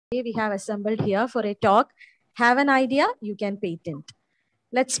we have assembled here for a talk. Have an idea, you can patent.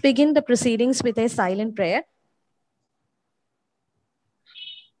 Let's begin the proceedings with a silent prayer.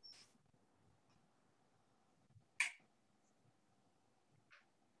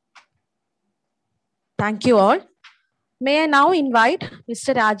 Thank you all. May I now invite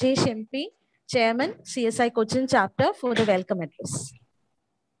Mr. Rajesh MP, Chairman, CSI Cochin Chapter, for the welcome address.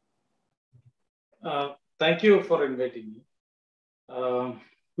 Thank you for inviting me.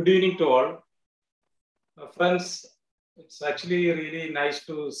 Good evening to all. Friends, it's actually really nice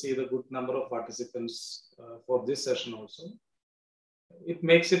to see the good number of participants for this session also. It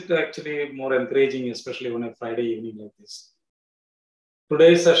makes it actually more encouraging, especially on a Friday evening like this.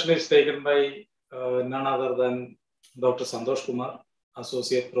 Today's session is taken by none other than Dr.Santhosh Kumar,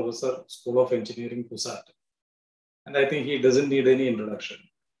 Associate Professor, School of Engineering, CUSAT. And I think he doesn't need any introduction.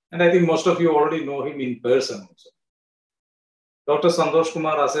 And I think most of you already know him in person also. Dr. Santhosh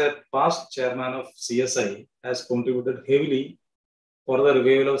Kumar, as a past chairman of CSI, has contributed heavily for the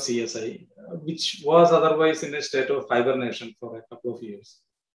revival of CSI, which was otherwise in a state of hibernation for a couple of years.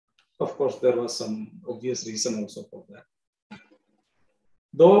 Of course, there was some obvious reason also for that.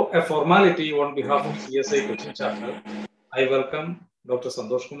 Though a formality on behalf of CSI Cochin Chapter, I welcome Dr.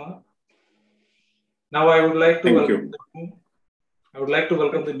 Santhosh Kumar. Now I would like to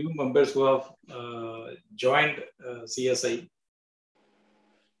welcome the new members who have joined CSI.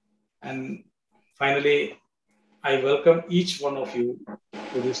 And finally, I welcome each one of you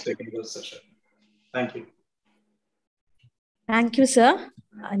to this technical session. Thank you. Thank you, sir.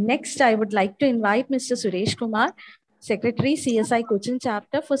 Next, I would like to invite Mr. Suresh Kumar, Secretary, CSI Cochin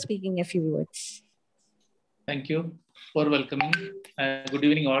Chapter, for speaking a few words. Thank you for welcoming. Good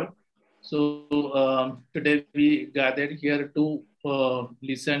evening, all. So today we gathered here to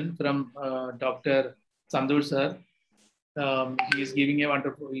listen from Dr. Santhosh sir. He's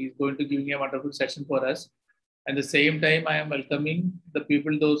going to give a wonderful session for us. At the same time, I am welcoming the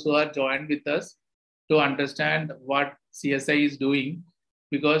people, those who are joined with us, to understand what CSI is doing,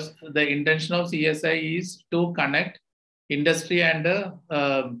 because the intention of CSI is to connect industry and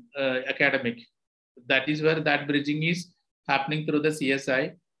academic. That is where that bridging is happening through the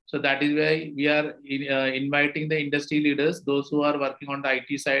CSI. So that is why we are inviting the industry leaders, those who are working on the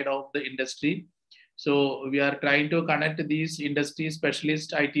IT side of the industry. So we are trying to connect these industry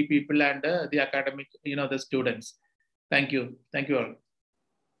specialist IT people and the academic, the students. Thank you. Thank you all.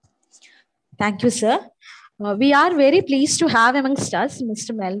 Thank you, sir. We are very pleased to have amongst us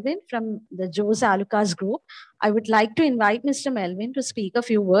Mr. Melvin from the Jose Alucas Group. I would like to invite Mr. Melvin to speak a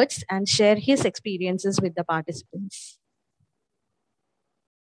few words and share his experiences with the participants.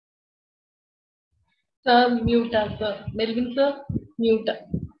 Sir, mute, sir. Melvin, sir, mute.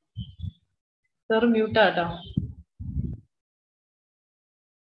 Sir, mute.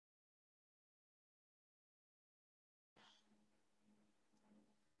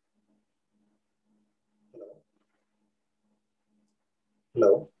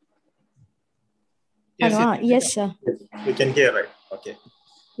 Hello. Yes, hello. Yes, sir. Yes, we can hear, right? Okay.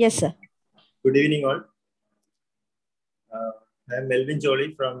 Yes, sir. Good evening, all. I am Melvin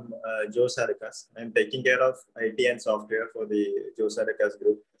Jolie from Jose Alucas. I am taking care of IT and software for the Jose Alucas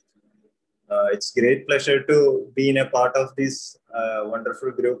Group. It's great pleasure to be in a part of this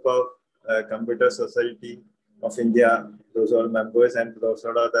wonderful group of Computer Society of India, those are members and those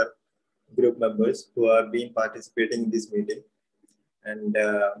are other group members who have been participating in this meeting. And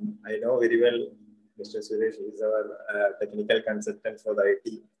I know very well Mr. Suresh is our technical consultant for the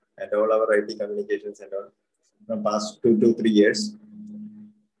IT and all our IT communications and all from past 2 to 3 years.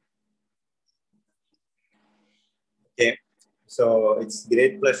 Okay, so it's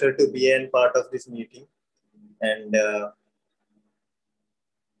great pleasure to be a part of this meeting, and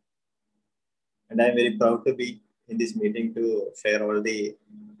I'm very proud to be in this meeting to share all the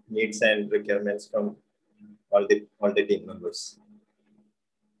needs and requirements from all the team members.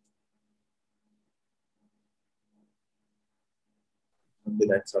 Okay,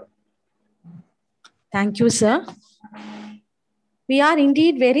 that's all. Thank you, sir. We are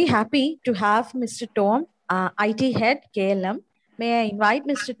indeed very happy to have Mr. Tom, IT head, KLM. May I invite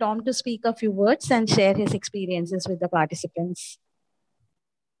Mr. Tom to speak a few words and share his experiences with the participants.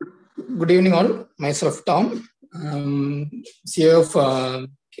 Good evening, all. Myself, Tom, CEO of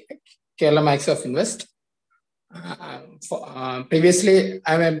KLM Microsoft Invest. Previously,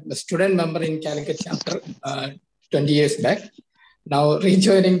 I'm a student member in Calicut chapter 20 years back. Now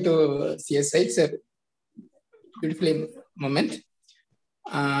rejoining to CSI, it's a beautiful moment.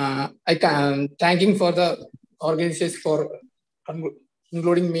 I can thanking for the organizers for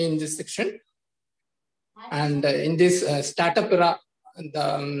including me in this section. And in this startup era,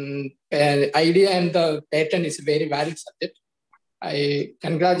 the idea and the pattern is a very valid subject. I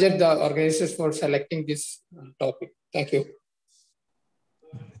congratulate the organizers for selecting this topic. Thank you.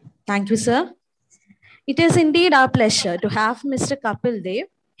 Thank you, sir. It is indeed our pleasure to have Mr. Kapil Dev,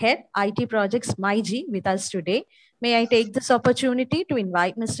 Head IT Projects MyG, with us today. May I take this opportunity to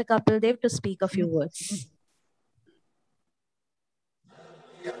invite Mr. Kapil Dev to speak a few words.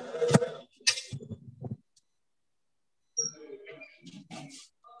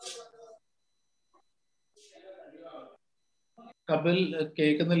 Kapil,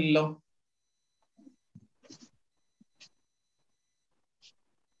 കേൾക്കുന്നില്ലല്ലോ.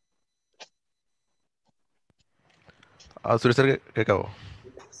 Suresh sir, കേൾക്കാവോ?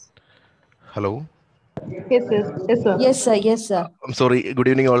 Hello. Yes, sir. Yes, sir. Yes, sir. I'm sorry. Good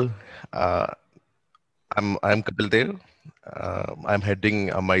evening, all. I'm Kapil Dev. I'm heading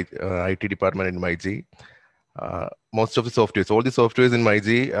my IT department in MyG. Most of the softwares, all the softwares in MyG,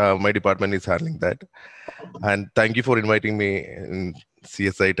 my department is handling that. And thank you for inviting me in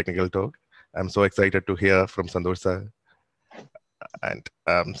CSI Technical Talk. I'm so excited to hear from Santhosh sir. And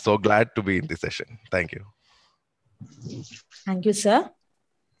I'm so glad to be in this session. Thank you. Thank you, sir.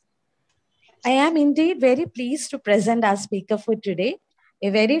 I am indeed very pleased to present our speaker for today, a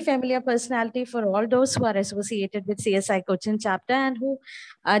very familiar personality for all those who are associated with CSI Cochin chapter and who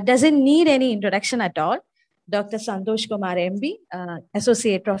doesn't need any introduction at all. Dr. Santhosh Kumar, MB,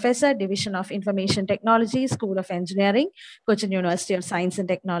 Associate Professor, Division of Information Technology, School of Engineering, Cochin University of Science and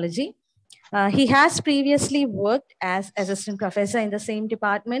Technology. He has previously worked as Assistant Professor in the same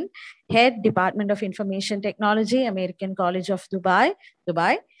department, Head Department of Information Technology, American College of Dubai.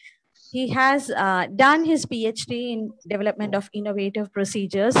 He has done his PhD in development of innovative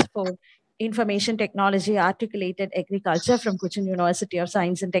procedures for information technology, articulated agriculture from Cochin University of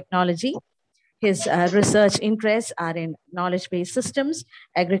Science and Technology. His research interests are in knowledge-based systems,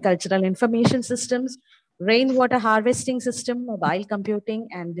 agricultural information systems, rainwater harvesting system, mobile computing,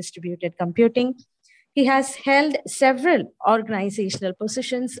 and distributed computing. He has held several organizational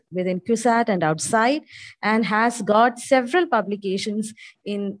positions within CUSAT and outside, and has got several publications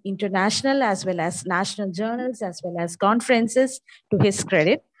in international as well as national journals, as well as conferences to his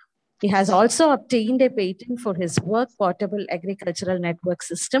credit. He has also obtained a patent for his work, Portable Agricultural Network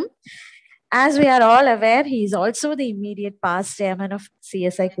System. As we are all aware, he is also the immediate past chairman of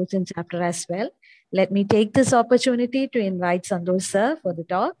CSI Cochin chapter as well. Let me take this opportunity to invite Santhosh sir for the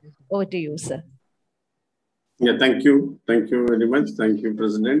talk. Over to you, sir. Yeah, thank you. Thank you very much. Thank you,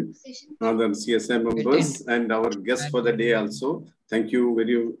 President, other CSI members, and our guests for the day also. Thank you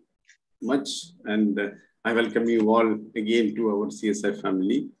very much. And I welcome you all again to our CSI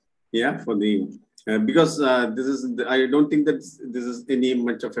family. Yeah, for the, because this is, I don't think that this is any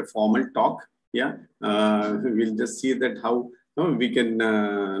much of a formal talk. Yeah, we'll just see that how we can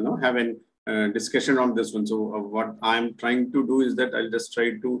have an discussion on this one. So what I'm trying to do is that I'll just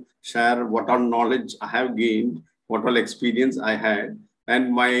try to share what all knowledge I have gained, what all experience I had,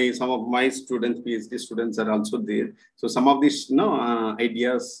 and some of my students, PhD students, are also there. So some of these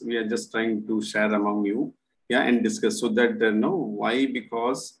ideas we are just trying to share among you, yeah, and discuss, so that why?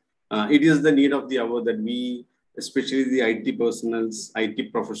 Because it is the need of the hour that we, especially the IT personals,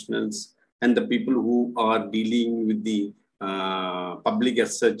 IT professionals, and the people who are dealing with the public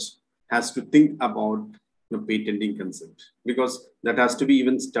as such, has to think about patenting concept, because that has to be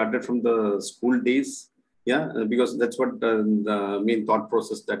even started from the school days. Yeah, because that's what the main thought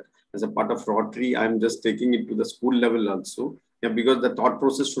process, that as a part of Rotary, I'm just taking it to the school level also. Yeah, because the thought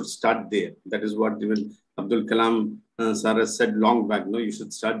process should start there. That is what even Abdul Kalam sir has said long back. You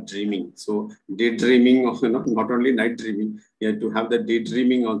should start dreaming. So daydreaming, not only night dreaming. Yeah, to have the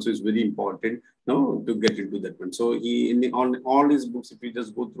daydreaming also is very important. To get into that one. So he, on all his books, if you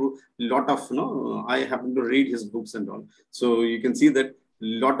just go through a lot of, I happen to read his books and all. So you can see that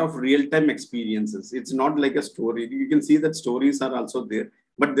lot of real-time experiences. It's not like a story. You can see that stories are also there,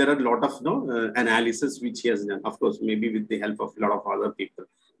 but there are a lot of analysis which he has done. Of course, maybe with the help of a lot of other people,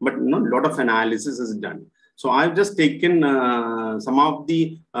 but a lot of analysis is done. So I've just taken some of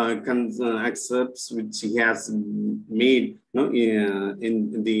the excerpts which he has made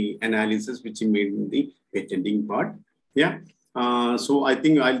in the analysis which he made in the patenting part. Yeah. So I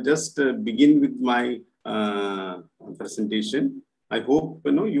think I'll just begin with my presentation. I hope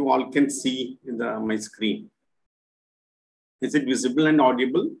you all can see my screen. Is it visible and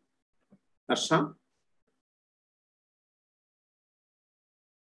audible, Asha?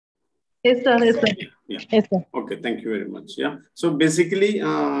 Yes, sir. Yes, sir. Yeah. Yes, sir. Okay, thank you very much. Yeah. So basically,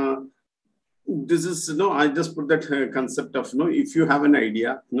 this is I just put that concept of if you have an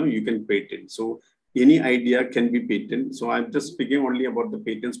idea, you can patent. So any idea can be patent. So I'm just speaking only about the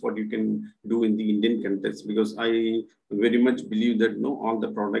patents, what you can do in the Indian context, because I very much believe that all the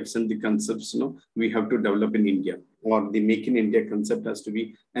products and the concepts we have to develop in India, or the Make in India concept has to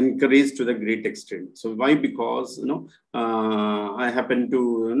be encouraged to the great extent. So why? Because I happen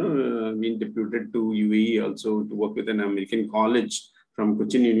to being deputed to UAE also to work with an American college from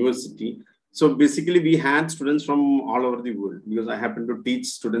Cochin University. So basically, we had students from all over the world, because I happen to teach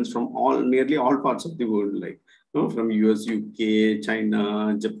students from nearly all parts of the world, like from US, UK,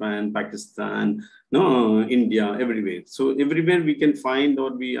 China, Japan, Pakistan, India, everywhere. So everywhere we can find,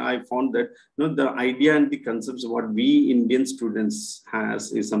 or I found that the idea and the concepts what we Indian students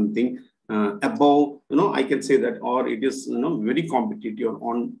has is something above, I can say that, or it is very competitive,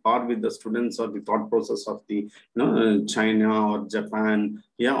 on par with the students or the thought process of the China or Japan,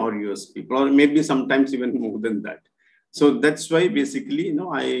 or US people, or maybe sometimes even more than that. So that's why basically,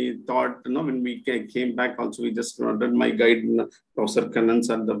 I thought, when we came back also, we just ordered my guide, Professor Kannan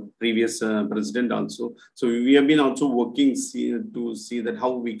sir, the previous president also. So we have been also working to see that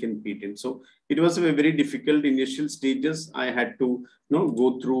how we can patent. So it was a very difficult initial stages. I had to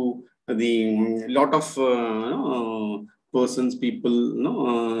go through the lot of persons,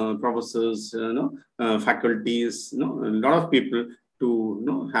 people, professors, faculties, a lot of people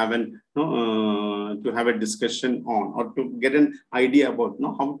to have a discussion on, or to get an idea about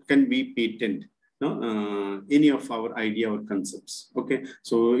how can we patent any of our idea or concepts. Okay,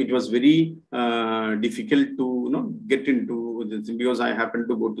 so it was very difficult to get into this, because I happened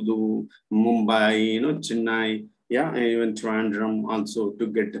to go to the Mumbai, Chennai, even Trivandrum also, to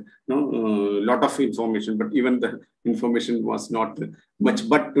get lot of information, but even the information was not much.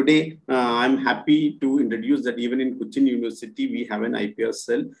 But today I'm happy to introduce that even in Cochin University we have an IPR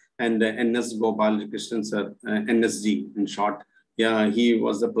cell, and NS Gopal Krishnan sir, NSG in short. He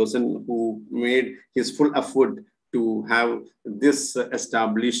was the person who made his full effort to have this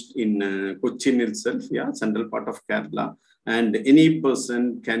established in Cochin itself, central part of Kerala. And any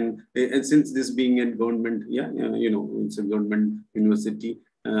person can, since this being a government, it's a government university,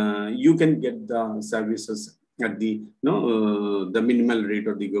 you can get the services at the the minimal rate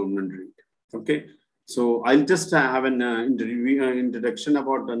or the government rate. Okay, so I'll just have an introduction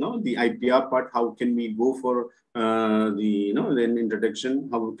about the IPR part. How can we go for then introduction?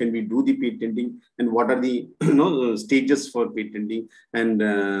 How can we do the patenting, and what are the stages for patenting, and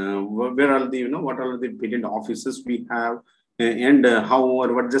where are the what are the patent offices we have, and how,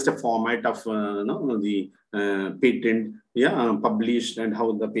 or what just a format of the patent published, and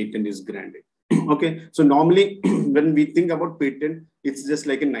how the patent is granted. Okay, so normally when we think about patent, it's just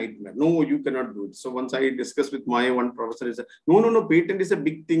like a nightmare. No, you cannot do it. So once I discussed with my one professor, he said, no, patent is a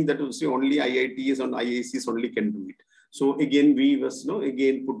big thing that will say only IITs and IICs only can do it. So again, we was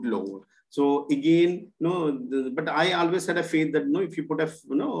again put lower. So again, but I always had a faith that if you put a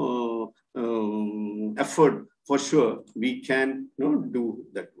effort, for sure we can do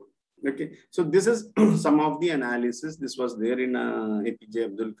that one. Okay, so this is some of the analysis. This was there in APJ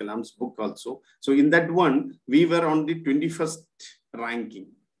Abdul Kalam's book also. So in that one, we were on the 21st ranking.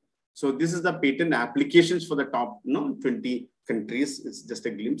 So this is the patent applications for the top 20 countries. It's just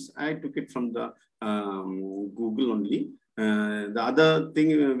a glimpse. I took it from the Google only. The other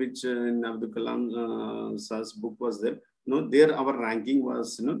thing which in Abdul Kalam sir's book was there, there our ranking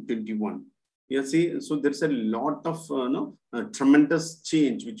was 21. You see, so there's a lot of tremendous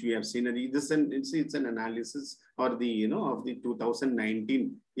change which we have seen. And this, and it's an analysis or the of the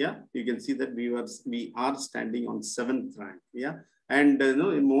 2019. You can see that we are standing on 7th rank. And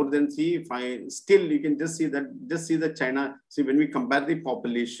more than still you can just see that China. See, when we compare the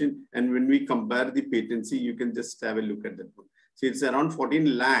population and when we compare the patency, you can just have a look at that one. See, it's around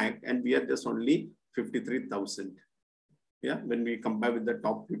 14 lakh, and we are just only 53,000. When we compare with the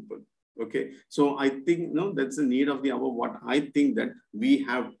top people. Okay, so I think that's the need of the hour. What I think that we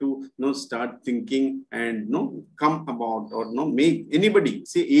have to start thinking and come about, or make anybody,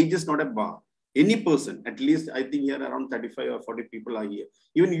 say age is not a bar. Any person, at least I think here around 35 or 40 people are here.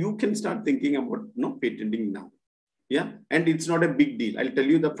 Even you can start thinking about patenting now. And it's not a big deal. I'll tell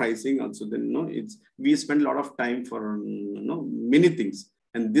you the pricing also. Then we spend a lot of time for many things,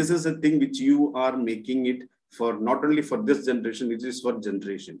 and this is a thing which you are making it for not only for this generation, it is for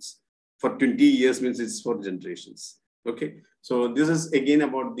generations. For 20 years means it's for generations. Okay, so this is again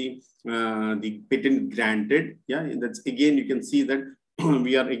about the patent granted. And that's again you can see that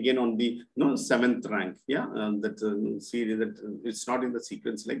we are again on the 7th rank. That series that it's not in the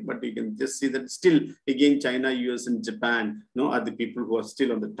sequence but you can just see that still again China, US, and Japan are the people who are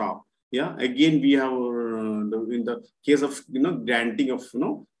still on the top. Again we have in the case of granting of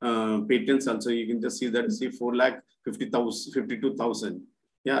patents also, you can just see that 4,50,052,000.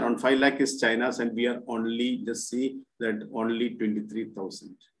 Yeah, around 5 lakh is China's, and we are only just see that only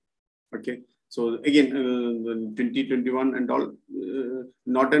 23,000. Okay. So again, 2021 and all,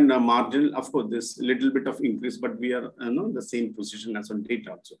 not in a marginal, of course, there's a little bit of increase, but we are the same position as on date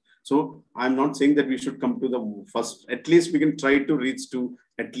also. So I'm not saying that we should come to the first, at least we can try to reach to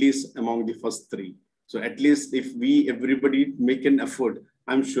at least among the first 3. So at least if everybody make an effort,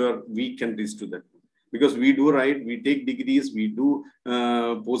 I'm sure we can reach to that. Because we do write, we take degrees, we do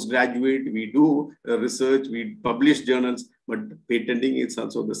postgraduate, we do research, we publish journals, but patenting is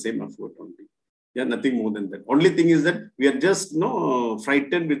also the same effort only. Yeah, nothing more than that. Only thing is that we are just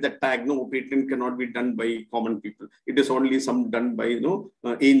frightened with the tag. No, patent cannot be done by common people. It is only some done by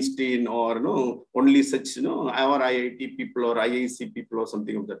Einstein or only such our IIT people or IIC people or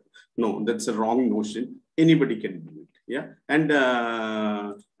something of that. No, that's a wrong notion. Anybody can do it. Yeah, and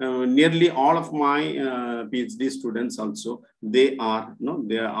nearly all of my PhD students also, they are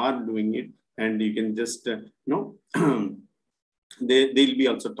doing it, and you can just they'll be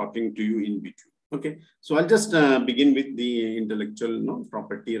also talking to you in between. Okay, so I'll just begin with the intellectual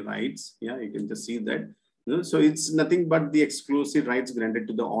property rights. Yeah, you can just see that. So it's nothing but the exclusive rights granted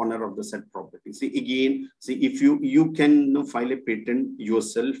to the owner of the said property. See again, if you can file a patent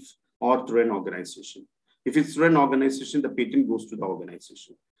yourself or through an organization. If it's through an organization, the patent goes to the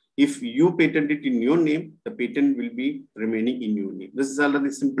organization. If you patent it in your name, the patent will be remaining in your name. This is all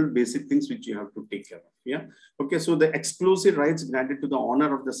the simple basic things which you have to take care of. Yeah. Okay. So the exclusive rights granted to the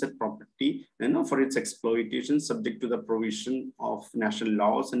owner of the said property, for its exploitation, subject to the provision of national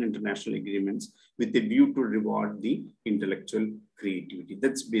laws and international agreements, with a view to reward the intellectual creativity.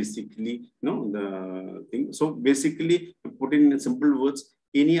 That's basically the thing. So basically, put in simple words,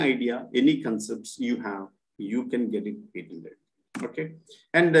 any idea, any concepts you have, you can get it patented. Okay,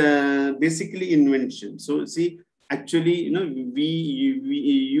 and basically invention. So see, actually,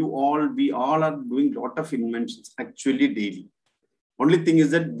 we all are doing a lot of inventions actually daily. Only thing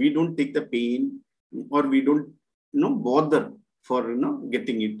is that we don't take the pain, or we don't bother for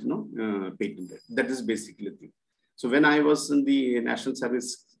getting it patented. That is basically the thing. So when I was in the National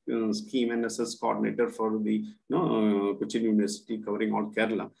Service Scheme NSS coordinator for the Cochin University covering all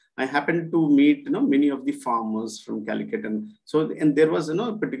Kerala, I happened to meet many of the farmers from Calicut, and there was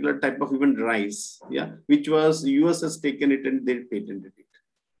a particular type of even rice, yeah, which was US has taken it and they patented it.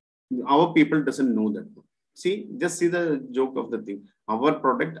 Our people doesn't know that. See, just see the joke of the thing. Our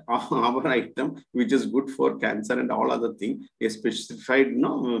product, our item, which is good for cancer and all other thing, a specified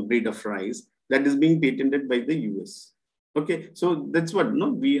breed of rice that is being patented by the US. Okay, so that's what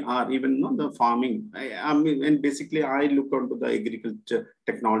we are, even the farming. I mean, and basically I look onto the agriculture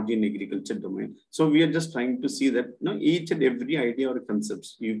technology and agriculture domain. So we are just trying to see that each and every idea or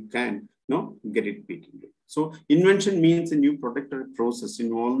concepts you can get it patented. So invention means a new product or process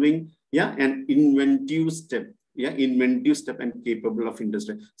involving an inventive step. Yeah, inventive step and capable of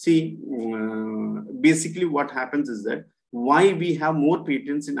industry. See, basically what happens is that why we have more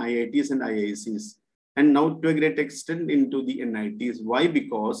patents in IITs and IICs, and now to a great extent into the NITs. Why?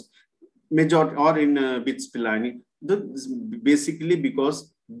 Because majority, or in BITS Pilani, basically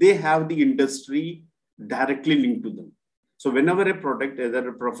because they have the industry directly linked to them. So whenever a product, either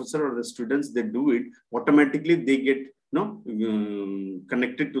a professor or the students, they do it, automatically they get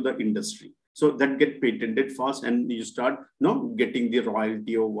connected to the industry. So that get patented fast, and you start getting the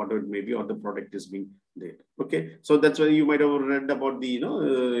royalty or whatever it may be, or the product is being there. Okay, so that's why you might have read about the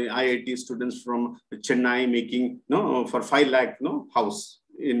IIT students from Chennai making for 5 lakh house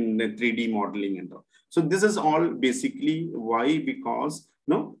in 3D modeling and all. So this is all basically why, because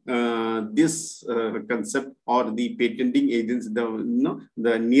this concept or the patenting agency,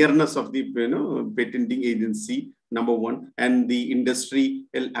 the nearness of the patenting agency, number one, and the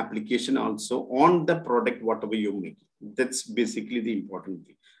industrial application also on the product, whatever you make. That's basically the important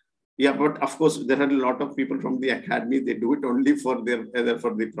thing. Yeah, but of course, there are a lot of people from the academy, they do it only for their, either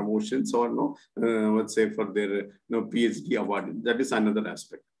for the promotions or let's say for their PhD award. That is another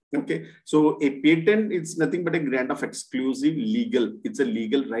aspect. Okay, so a patent, it's nothing but a grant of exclusive legal, it's a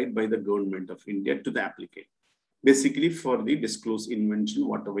legal right by the government of India to the applicant. Basically for the disclosed invention,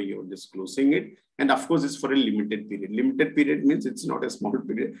 whatever you're disclosing it. And of course, it's for a limited period. Limited period means it's not a small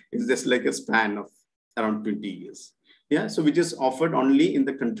period. It's just like a span of around 20 years. Yeah, so which is offered only in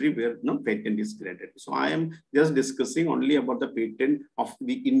the country where no patent is granted. So I am just discussing only about the patent of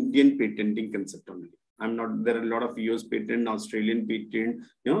the Indian patenting concept only. I'm not, there are a lot of US patent, Australian patent,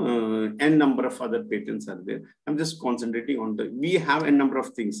 n number of other patents are there. I'm just concentrating on we have a number of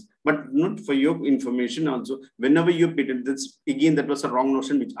things, but not for your information also, whenever you patent, that was a wrong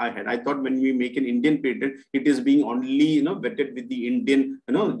notion which I had. I thought when we make an Indian patent, it is being only, vetted with the Indian,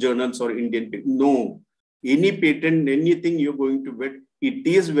 journals or Indian patent. No, any patent, anything you're going to vet, it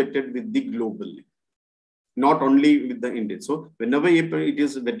is vetted with the globally, not only with the Indian. So whenever it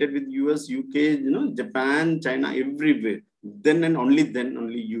is vetted with US, UK, Japan, China, everywhere, then and only then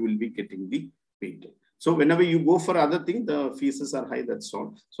only you will be getting the patent. So whenever you go for other things, the fees are high, that's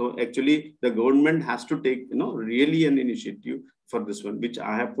all. So actually the government has to take, really an initiative for this one, which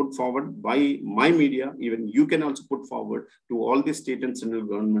I have put forward by my media. Even you can also put forward to all the state and central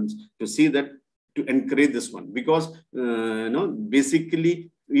governments to see that, to encourage this one, because basically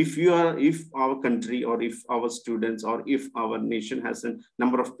if our country or if our students or if our nation has a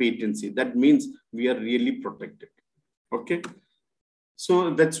number of patents, that means we are really protected. Okay,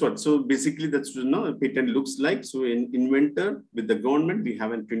 so that's what. So basically that's a patent looks like. So in inventor with the government, we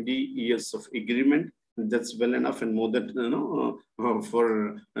have a 20 years of agreement. That's well enough, and more than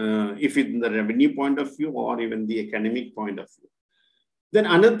for if it's the revenue point of view or even the academic point of view. Then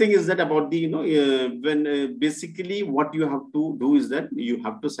another thing is that about the, when basically what you have to do is that you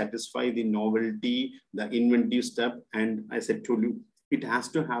have to satisfy the novelty, the inventive step. And as I told you, it has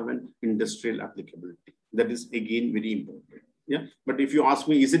to have an industrial applicability. That is again very important. Yeah. But if you ask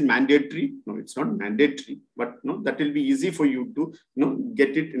me, is it mandatory? No, it's not mandatory, but that will be easy for you to,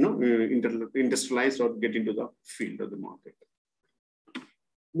 get it, industrialized or get into the field of the market.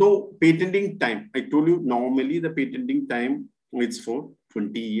 No patenting time. I told you normally the patenting time it's for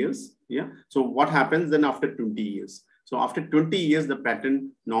 20 years. Yeah. So what happens then after 20 years? So after 20 years, the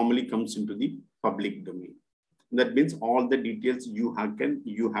patent normally comes into the public domain. That means all the details you have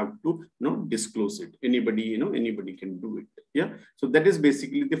to disclose it. Anybody, anybody can do it. Yeah. So that is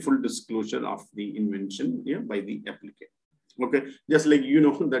basically the full disclosure of the invention, yeah, by the applicant. Okay, just like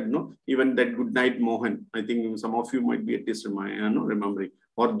that even that good night Mohan, I think some of you might be at least remembering,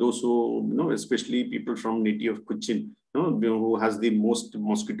 or those who especially people from native of Cochin, who has the most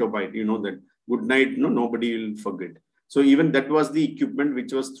mosquito bite, that good night, nobody will forget. So even that was the equipment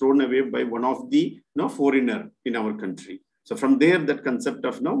which was thrown away by one of the foreigner in our country. So from there, that concept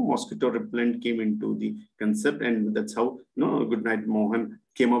of mosquito repellent came into the concept, and that's how Goodnight Mohan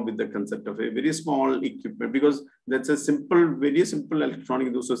came up with the concept of a very small equipment, because that's a simple, very simple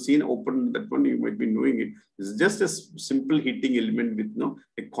electronic. Those who seen open that one, you might be knowing it. It's just a simple heating element with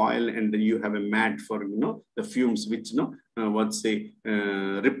a coil, and you have a mat for the fumes which repels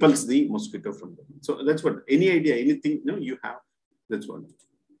the mosquito from them. So that's what, any idea, anything you have, that's one.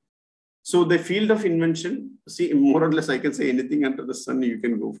 So the field of invention, see, more or less, I can say anything under the sun, you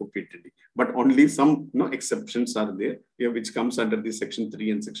can go for patenting, but only some exceptions are there, yeah, which comes under the section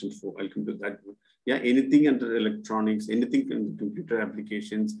 3 and section 4. I'll come to that one. Yeah, anything under electronics, anything in computer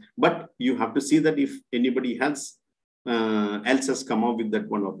applications, but you have to see that if anybody else has come up with that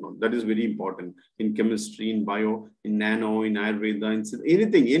one or not. That is very important in chemistry, in bio, in nano, in Ayurveda, in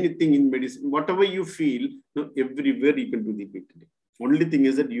anything in medicine, whatever you feel, everywhere you can do the patenting. Only thing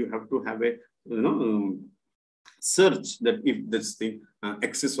is that you have to have a search that if this thing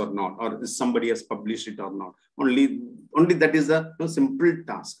exists or not, or somebody has published it or not. Only that is a simple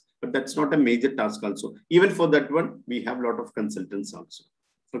task, but that's not a major task also. Even for that one, we have a lot of consultants also.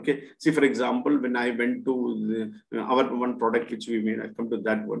 Okay. See, for example, when I went to our one product which we made, I come to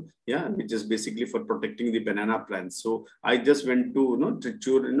that one, yeah, which is basically for protecting the banana plants. So I just went to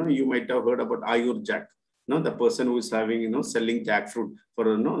Trichur, you might have heard about Ayur Jack. The person who is having, selling jackfruit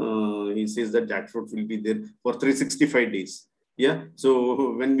for, he says that jackfruit will be there for 365 days. Yeah.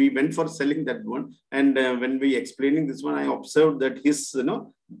 So when we went for selling that one, and when we explaining this one, I observed that his,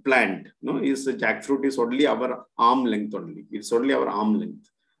 plant, his jackfruit is only our arm length only. It's only our arm length.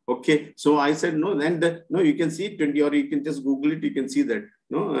 Okay. So I said, no, and you can see 20, or you can just Google it. You can see that,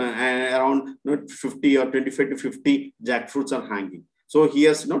 around 50 or 25 to 50 jackfruits are hanging. So he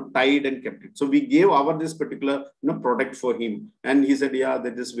has tied and kept it. So we gave this particular product for him, and he said, yeah,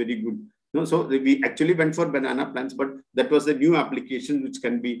 that is very good. So we actually went for banana plants, but that was a new application which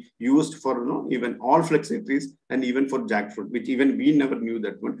can be used for even all flexible trees and even for jackfruit, which even we never knew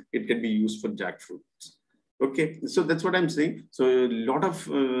that one. It can be used for jackfruit. Okay, so that's what I'm saying. So a lot of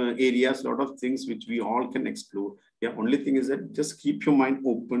areas, a lot of things which we all can explore. Yeah, only thing is that just keep your mind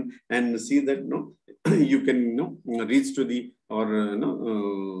open and see that you can reach to the, or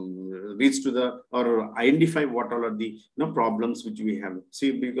reach to the or identify what all are the problems which we have.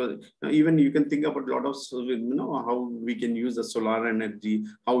 See, because even you can think about a lot of how we can use the solar energy,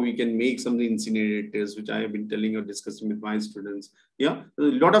 how we can make some incinerators, which I have been telling or discussing with my students. Yeah, a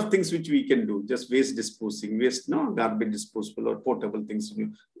lot of things which we can do, just waste disposing, garbage disposal or portable things.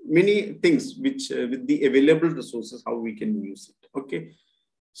 Many things which with the available resources, how we can use it. Okay.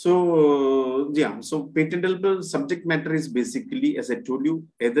 So yeah, so patentable subject matter is basically, as I told you,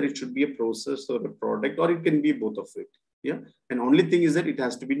 either it should be a process or a product, or it can be both of it. Yeah, and only thing is that it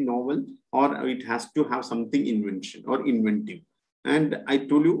has to be novel, or it has to have something invention or inventive. And I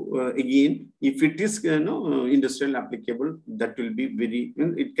told you again, if it is industrial applicable, that will be very.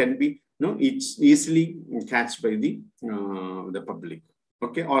 It can be it's easily catched by the public,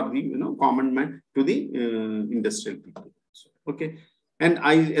 okay, or the common man to the industrial people. Okay. And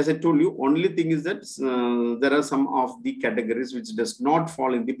as I told you, only thing is that there are some of the categories which does not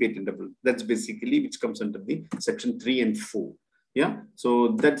fall in the patentable. That's basically which comes under the section 3 and 4. Yeah. So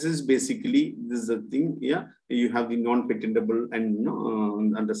that is basically, this is the thing. Yeah. You have the non-patentable and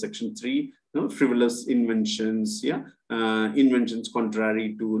under section 3, frivolous inventions. Yeah. Inventions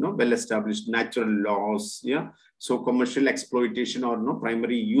contrary to well-established natural laws. Yeah. So commercial exploitation or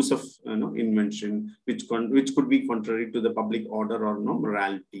primary use of invention, which could be contrary to the public order or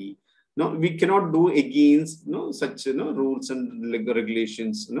morality. No, we cannot do against such rules and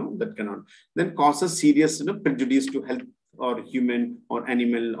regulations. That cannot. Then causes serious prejudice to health or human or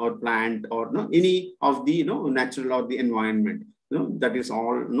animal or plant or any of the natural or the environment. That is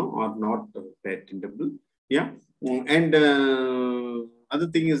all are not patentable. Yeah, and other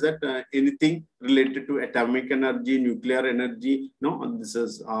thing is that anything related to atomic energy, nuclear energy,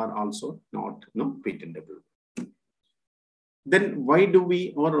 this are also not patentable. Then why do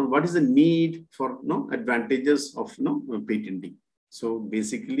we, or what is the need for advantages of patenting? So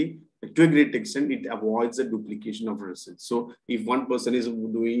basically, to a great extent, it avoids the duplication of research. So if one person is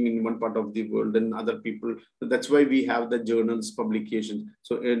doing in one part of the world and other people, that's why we have the journals publications.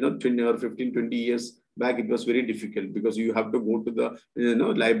 So 20 or 15, 20 years back, it was very difficult because you have to go to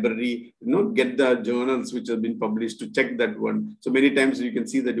the library, get the journals which have been published to check that one. So many times you can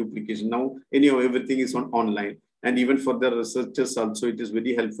see the duplication. Now, anyhow, everything is online. And even for the researchers also, it is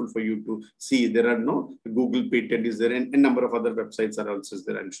very helpful for you to see there are Google patent is there, and a number of other websites are also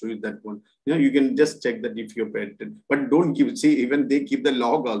there. I'll show you that one. You can just check that if you're patent, but don't give, see, even they keep the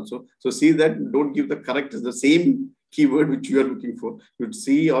log also. So see that, don't give the correct, the same keyword which you are looking for. You'd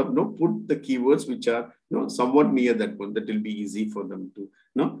see or put the keywords which are somewhat near that one. That will be easy for them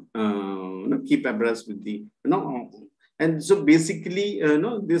to keep abreast with the and so basically,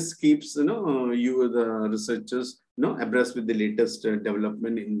 this keeps you the researchers abreast with the latest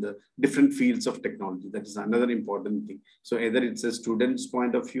development in the different fields of technology. That is another important thing. So either it's a student's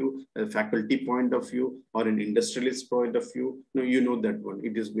point of view, a faculty point of view, or an industrialist point of view. That one.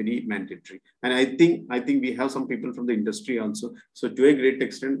 It is very mandatory. And I think we have some people from the industry also. So to a great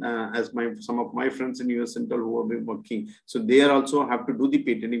extent, as some of my friends in US Central who have been working, so they also have to do the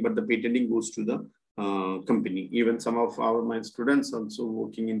patenting, but the patenting goes to the company. Even some of my students also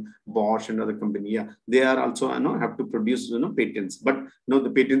working in Bosch and other company, yeah, they are also have to produce patents, but the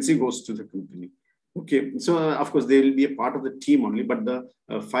patency goes to the company. Okay, so of course they will be a part of the team only, but the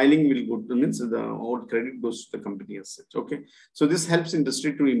filing will go, means the all credit goes to the company as such. Okay, so this helps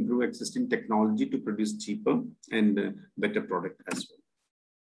industry to improve existing technology to produce cheaper and better product as well.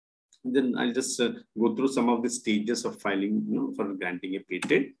 And then I'll just go through some of the stages of filing for granting a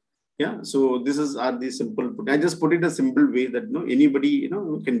patent. Yeah, so this is the simple. I just put it a simple way that anybody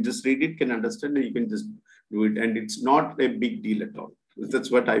can just read it, can understand it, you can just do it, and it's not a big deal at all. That's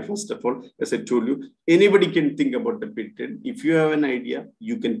what I first of all, as I told you, anybody can think about the patent. If you have an idea,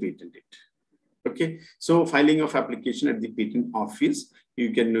 you can patent it. Okay, so filing of application at the patent office,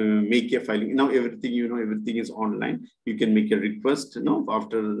 you can make a filing. Now everything everything is online. You can make a request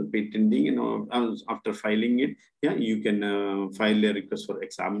after the patenting, after filing it. Yeah, you can file a request for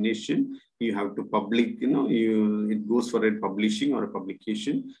examination. You have to public, it goes for a publishing or a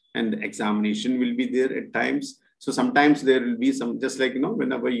publication, and examination will be there at times. So sometimes there will be some, just like,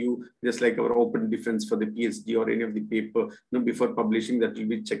 whenever you, just like our open defense for the PhD or any of the paper, before publishing, that will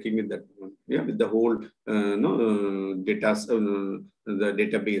be checking with that one. Yeah, with the whole, data, the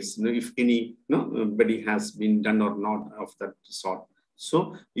database, if anybody has been done or not of that sort.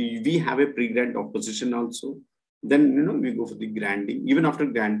 So we have a pre-grant opposition also. Then, we go for the granting. Even after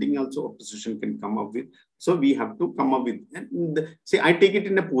granting also, opposition can come up with. So we have to come up with, say, I take it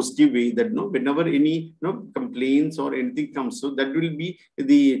in a positive way that, whenever any, complaints or anything comes, so that will be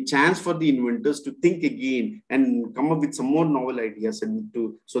the chance for the inventors to think again and come up with some more novel ideas and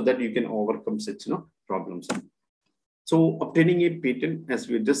so that you can overcome such, problems. So obtaining a patent, as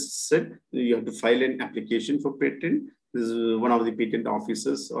we just said, you have to file an application for patent. This is one of the patent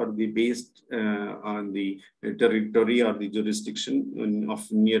offices or the based on the territory or the jurisdiction of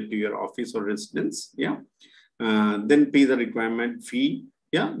near to your office or residence. Yeah. Then pay the requirement fee.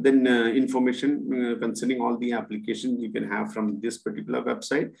 Yeah. Then information concerning all the applications you can have from this particular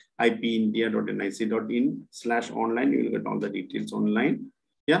website, ipindia.nic.in/online. You will get all the details online.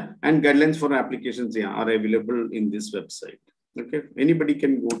 Yeah. And guidelines for applications are available in this website. Okay, anybody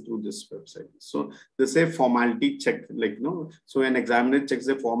can go through this website. So they say formality check, so an examiner checks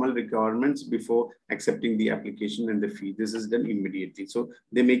the formal requirements before accepting the application and the fee. This is done immediately. So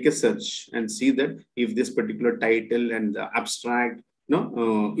they make a search and see that if this particular title and the abstract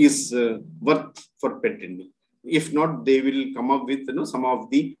is worth for patenting. If not, they will come up with some of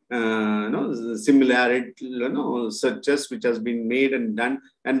the similarity searches which has been made and done,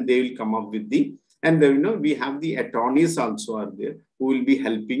 and they will come up with the. And we have the attorneys also are there who will be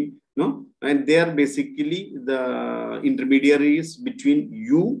helping, and they are basically the intermediaries between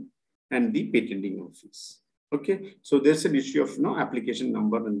you and the patenting office. Okay, so there's an issue of application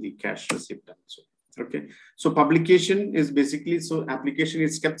number and the cash receipt also. Okay, so publication is basically, so application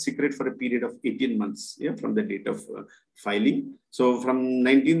is kept secret for a period of 18 months, from the date of filing. So from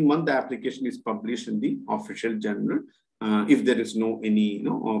 19th month, the application is published in the official journal. If there is any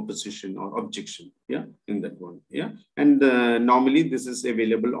opposition or objection, in that one, and normally this is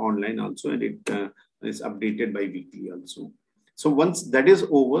available online also, and it is updated by weekly also. So once that is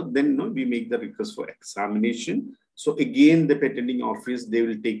over, then we make the request for examination. So again, the patenting office, they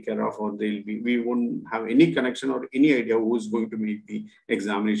will take care of, or we won't have any connection or any idea who is going to make the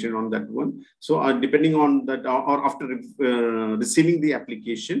examination on that one. So depending on that, or after receiving the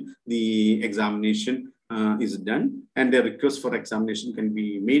application, the examination is done, and the request for examination can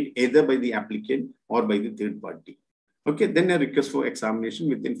be made either by the applicant or by the third party. Okay, then a request for examination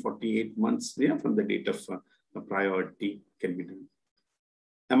within 48 months from the date of priority can be done.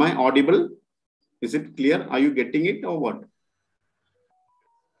 Am I audible? Is it clear? Are you getting it or what?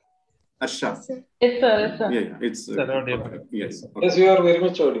 Asha? Yes, sir. Yeah, it's audible. Yes. Okay. Yes, you are very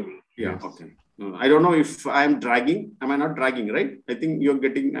much audible. Yeah, okay. I don't know if I am dragging. Am I not dragging, right? I think you're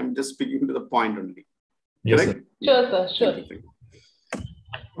getting, I'm just speaking to the point only. Yes, right? Sure, sir. Sure. Thank you.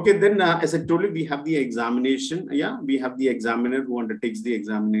 Okay, then as I told you, we have the examination. Yeah, we have the examiner who undertakes the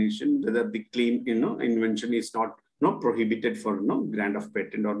examination, whether the claim, invention is not prohibited for grant of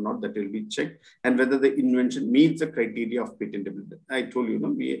patent or not, that will be checked, and whether the invention meets the criteria of patentability. I told you,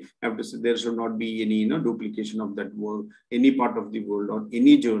 we have to say there should not be any duplication of that work, any part of the world or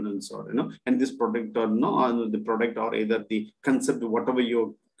any journals or and this product or the product or either the concept, whatever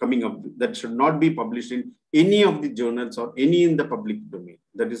you're coming up with, that should not be published in any of the journals or any in the public domain.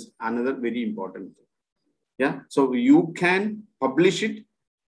 That is another very important thing. Yeah, so you can publish it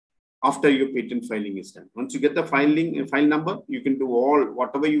after your patent filing is done. Once you get the file number, you can do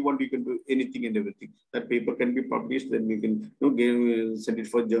whatever you want. You can do anything and everything. That paper can be published. Then you can send it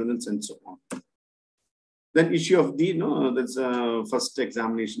for journals and so on. Then issue of the that's first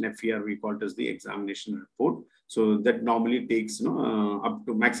examination FER, we call it as the examination report. So that normally takes up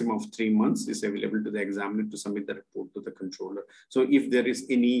to maximum of 3 months is available to the examiner to submit the report to the controller. So if there is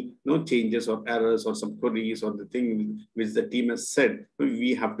any changes or errors or some queries or the thing which the team has said,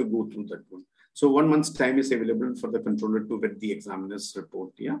 we have to go through that one. So 1 month's time is available for the controller to vet the examiner's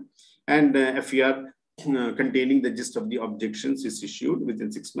report. Yeah, and FER containing the gist of the objections is issued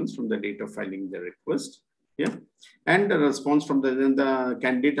within 6 months from the date of filing the request. Yeah, and the response from the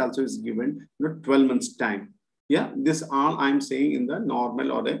candidate also is given 12 months time. Yeah, this all I'm saying in the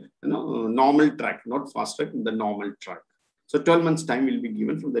normal or the normal track, not fast track, in the normal track. So 12 months time will be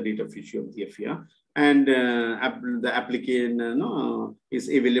given from the date of issue of the FER, and the applicant is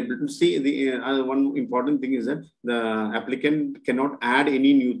available to see the one important thing is that the applicant cannot add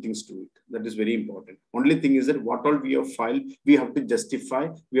any new things to it. That is very important. Only thing is that what all we have filed, we have to justify,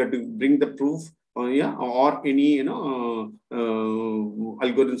 we have to bring the proof. Or any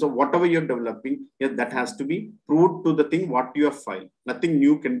algorithms or whatever you're developing, that has to be proved to the thing what you have filed. Nothing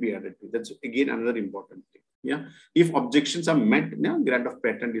new can be added to. That's again another important thing. Yeah, if objections are met, grant of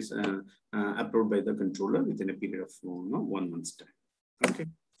patent is approved by the controller within a period of 1 month's time. Okay.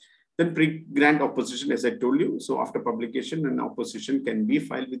 Then pre-grant opposition, as I told you. So after publication, an opposition can be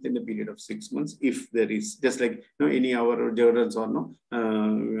filed within a period of 6 months if there is, just like any our journals or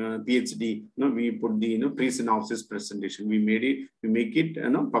PhD. We put the pre-synopsis presentation. We make it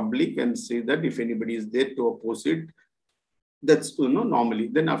public and say that if anybody is there to oppose it, that's normally.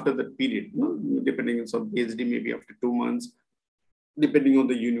 Then after that period, depending on some PhD, maybe after 2 months, depending on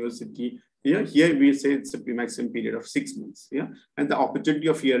the university. Yeah, here we say it's a maximum period of 6 months. Yeah, and the opportunity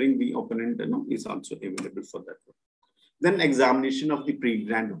of hearing the opponent is also available for that. Then examination of the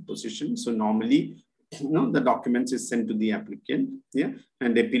pre-grant opposition. So normally, the documents is sent to the applicant. Yeah,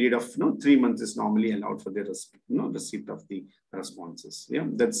 and a period of 3 months is normally allowed for the receipt of the responses. Yeah,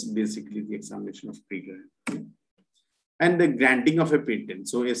 that's basically the examination of pre-grant. Yeah. And the granting of a patent.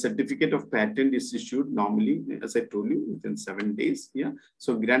 So a certificate of patent is issued normally, as I told you, within 7 days. Yeah.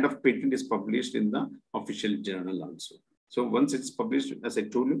 So grant of patent is published in the official journal also. So once it's published, as I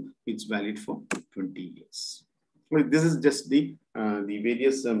told you, it's valid for 20 years. Well, this is just the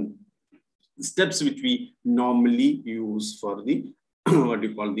various steps which we normally use for the what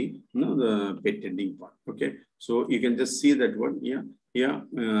you call the patenting part. Okay. So you can just see that one. Yeah. Yeah,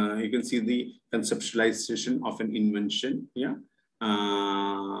 you can see the conceptualization of an invention. Yeah,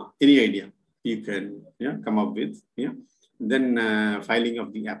 any idea you can come up with. Yeah, then filing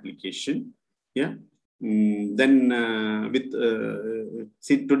of the application. Yeah, then now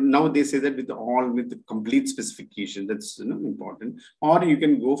they say that with the complete specification. That's important. Or you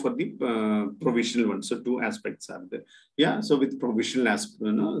can go for the provisional one. So 2 aspects are there. Yeah, so with provisional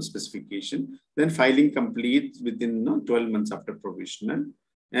specification, then filing complete within 12 months after provisional.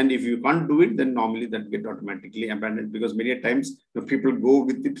 And if you can't do it, then normally that get automatically abandoned, because many times people go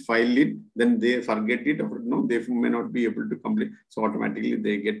with it, file it, then they forget it, or they may not be able to complete. So automatically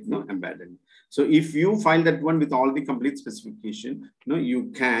they get abandoned. So if you file that one with all the complete specification,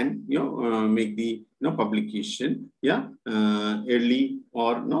 you can make the publication early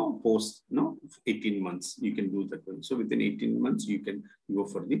or post 18 months. You can do that one. So within 18 months you can go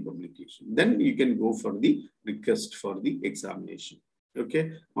for the publication. Then you can go for the request for the examination.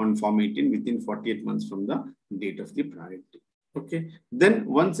 Okay, on Form 18 within 48 months from the date of the priority. Okay, then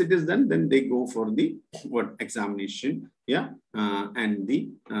once it is done, then they go for the examination, and the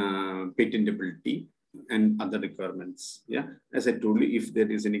patentability and other requirements. Yeah, as I told you, if there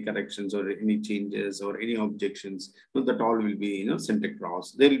is any corrections or any changes or any objections, that all will be sent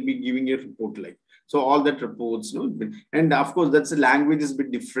across. They will be giving a report like. So all that reports, and of course that's the language is a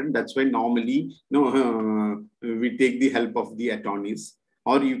bit different. That's why normally, we take the help of the attorneys,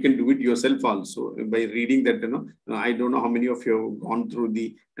 or you can do it yourself also by reading that. I don't know how many of you have gone through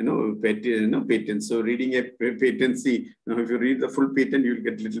the patents. So reading a patency, if you read the full patent, you'll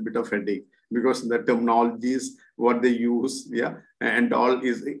get a little bit of headache, because the terminologies what they use, and all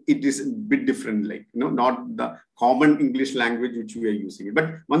it is a bit different, like not the common English language which we are using.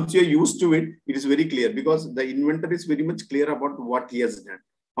 But once you are used to it, it is very clear, because the inventor is very much clear about what he has done,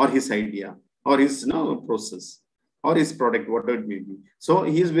 or his idea, or his process, or his product, whatever it may be. So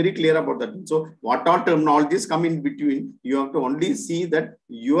he is very clear about that. So what all terminologies come in between, you have to only see that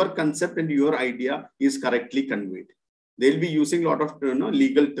your concept and your idea is correctly conveyed. They'll be using a lot of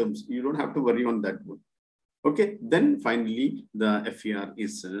legal terms. You don't have to worry on that one. Okay. Then finally, the FER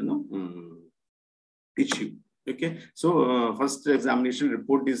is issued. Okay, so first examination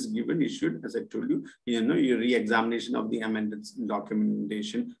report is issued, as I told you. Your re-examination of the amended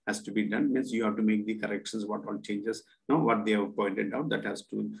documentation has to be done. Means you have to make the corrections, what all changes, what they have pointed out. That has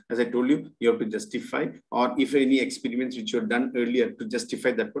to, as I told you, you have to justify, or if any experiments which you have done earlier, to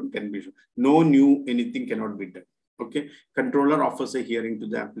justify that one can be shown. No new anything cannot be done. Okay, controller offers a hearing to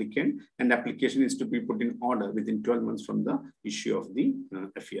the applicant, and application is to be put in order within 12 months from the issue of the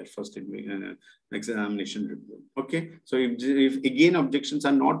FER, first examination report. Okay, so if again objections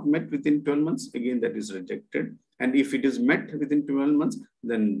are not met within 12 months, again that is rejected. And if it is met within 12 months,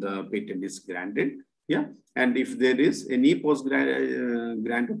 then the patent is granted. Yeah, and if there is any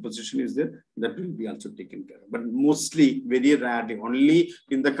post-grant opposition is there, that will be also taken care of. But mostly, very rarely, only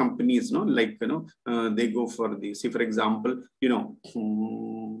in the companies, like they go for the. See, for example,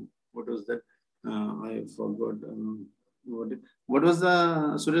 what was that? I forgot. What was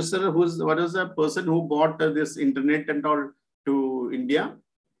the Suresh sir? What was the person who bought this internet and all to India?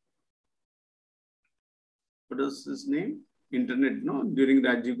 What was his name? Internet, during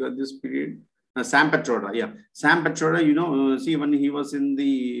Rajiv this period. Sam Petroda, Sam Petroda, see, when he was in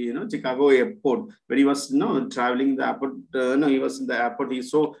the, Chicago airport, when he was, traveling the airport, he was in the airport, he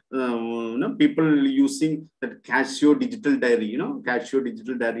saw, people using that Casio digital diary, Casio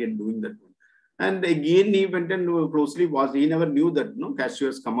digital diary and doing that one. And again, he went and closely watched. He never knew that Casio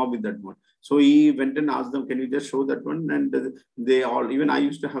has come up with that one. So he went and asked them, can you just show that one? And they all, even I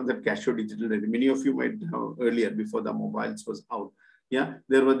used to have that Casio digital diary. Many of you might have earlier, before the mobiles was out. Yeah,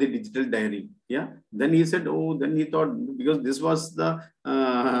 there was the digital diary. Yeah, then he said, oh, then he thought, because this was the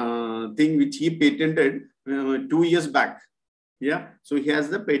thing which he patented 2 years back. Yeah, so he has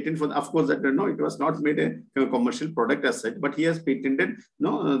the patent for, of course, that it was not made a commercial product as such, but he has patented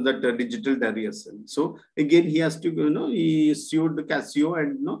that digital diary as such. So again, he has to he sued Casio,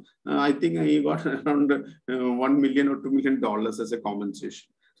 and I think he got around $1 million or $2 million as a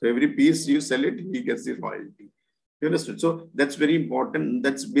compensation. So every piece you sell it, he gets the royalty. You understood? So that's very important.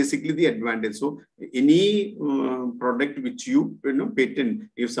 That's basically the advantage. So any product which you patent,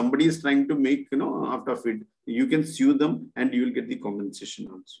 if somebody is trying to make out of it, you can sue them and you will get the compensation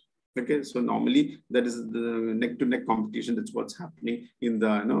also. Okay, so normally that is the neck-to-neck competition. That's what's happening in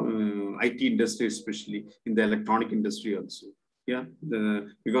the IT industry, especially in the electronic industry also. Yeah,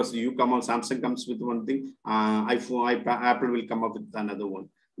 because you come on, Samsung comes with one thing, Apple will come up with another one.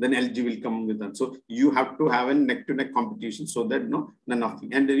 Then LG will come with that. So you have to have a neck-to-neck competition so that none of them.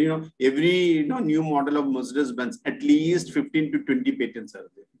 And every new model of Mercedes-Benz, at least 15 to 20 patents are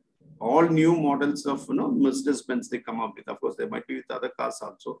there. All new models of Mercedes-Benz they come up with. Of course, there might be with other cars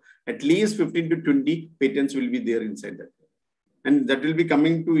also. At least 15 to 20 patents will be there inside that. And that will be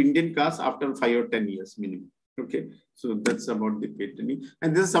coming to Indian cars after 5 or 10 years minimum. Okay, so that's about the patenting.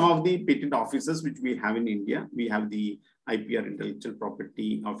 And this is some of the patent offices which we have in India. We have the IPR, intellectual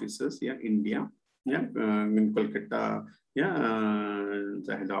property offices, India, in Kolkata,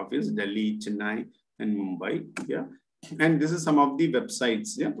 the head office, Delhi, Chennai, and Mumbai, And this is some of the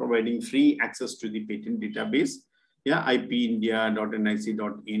websites, providing free access to the patent database,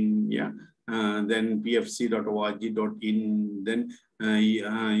 ipindia.nic.in, then pfc.org.in, then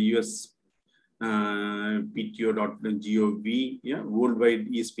US pto.gov,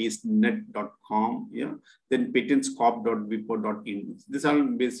 worldwideespacnet.com, then patentscorp.wipo.in. These are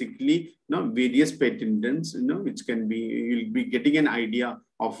basically various patents, which can be, you'll be getting an idea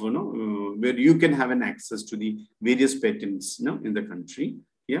of where you can have an access to the various patents in the country.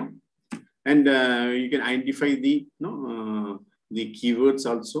 And you can identify the keywords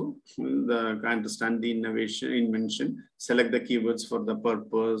also, understand the invention, select the keywords for the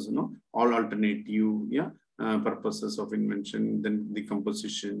purpose, all alternative, purposes of invention, then the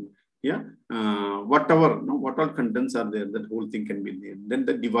composition, whatever, what all contents are there, that whole thing can be there. Then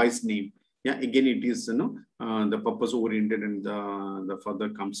the device name, again, it is, the purpose oriented and the further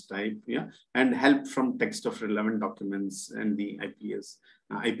comes type, and help from text of relevant documents and the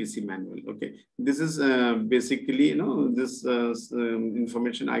IPC manual. Okay, this is basically, this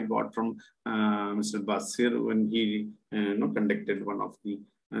information I got from Mr. Basir when he conducted one of the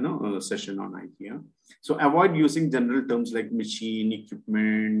session on IT. So avoid using general terms like machine,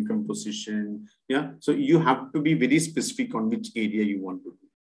 equipment, composition. So you have to be very specific on which area you want to do.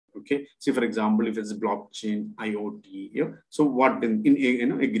 Okay, see, for example, if it's blockchain, IoT, so what in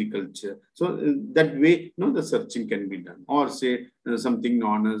agriculture, so that way the searching can be done, or say something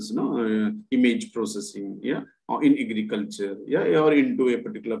known as image processing, or in agriculture, or into a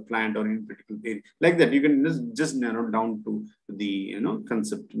particular plant or in particular area, like that. You can just narrow down to the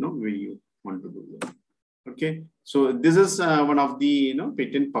concept where you want to do that. Okay, so this is one of the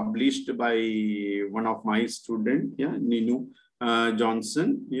patent published by one of my student, Ninu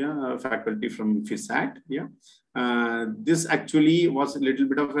Johnson, faculty from CUSAT. This actually was a little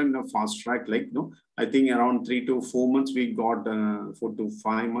bit of a fast track, like I think around 3 to 4 months we got 4 to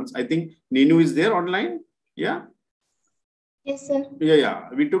 5 months. I think Ninu is there online. Yes, sir.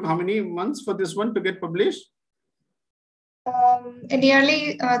 We took how many months for this one to get published?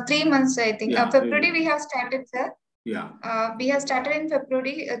 Nearly 3 months, I think. February we have started, sir. We have started in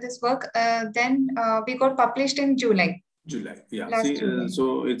February this work. Then we got published in July. See,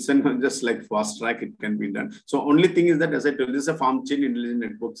 so it's just like fast track, it can be done. So only thing is that, as I told you, this is a farm chain intelligent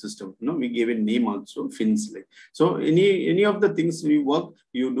network system. We gave a name also, FINS. So any of the things we work,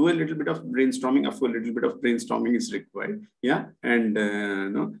 you do a little bit of brainstorming. Of course, a little bit of brainstorming is required. And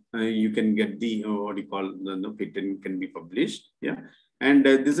you can get the what you call the patent can be published. And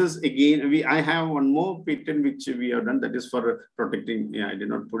this is again, I have one more patent which we have done, that is for protecting. I did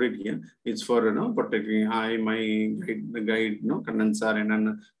not put it here. It's for protecting. My guide, Kannan sir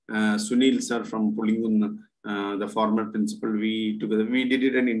and Sunil sir from Pulingun, the former principal. We together we did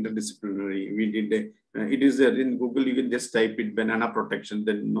it an interdisciplinary. We did it is there in Google. You can just type it banana protection,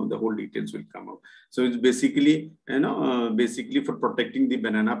 then the whole details will come out. So it's basically basically for protecting the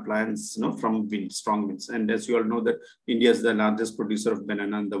banana plants from wind, strong winds. And as you all know that India is the largest producer of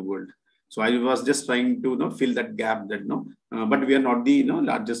banana in the world. So I was just trying to fill that gap that but we are not the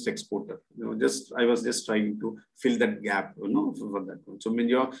largest exporter. I was just trying to fill that gap for that one. So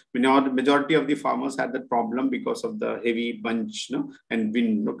majority of the farmers had that problem because of the heavy bunch and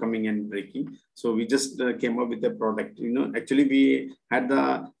wind coming and breaking. So we just came up with a product. Actually we had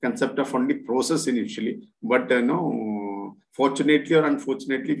the concept of only process initially, but fortunately or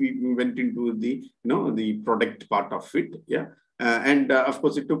unfortunately we went into the the product part of it. Yeah. And of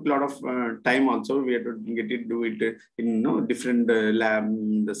course, it took a lot of time also. We had to do it in different lab,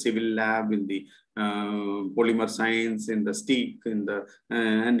 the civil lab, in the polymer science, in the stick, in the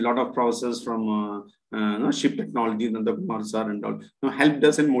and a lot of process from ship technology and the Kumar sir and all helped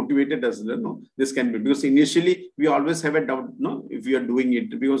us and motivated us. This can be, because initially we always have a doubt if we are doing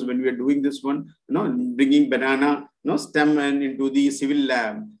it, because when we are doing this one, bringing banana stem and into the civil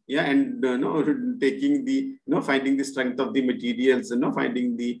lab, yeah, and taking the finding the strength of the materials,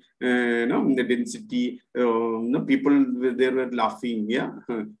 finding the the density, people they were laughing, yeah,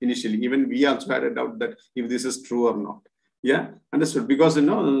 initially. Even we also had a doubt that if this is true or not. Yeah, understood. Because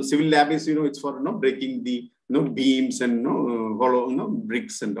civil lab is it's for breaking the beams and hollow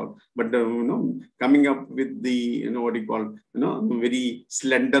bricks and all. But coming up with the what you call very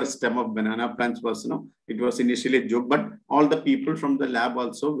slender stem of banana plants was it was initially a joke. But all the people from the lab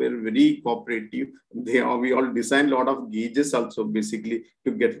also were very cooperative. We all designed a lot of gauges also basically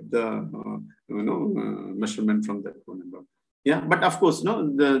to get the measurement from that one. Yeah, but of course,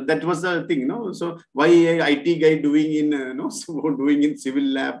 that was the thing, So why IT guy doing in, doing in civil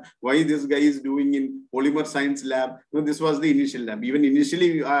lab? Why this guy is doing in polymer science lab? This was the initial lab. Even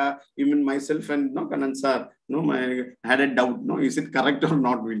initially, even myself and Kanan sir, had a doubt, is it correct or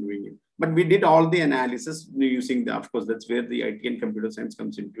not? We're doing it. But we did all the analysis using the, of course, that's where the IT and computer science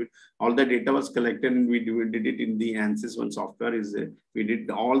comes into it. All the data was collected and we did it in the ANSYS one software is there. We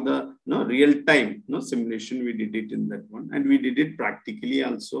did all the real time simulation. We did it in that one, and we did it practically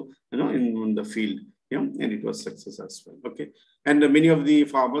also in the field. Yeah, and it was success as well. Okay, and many of the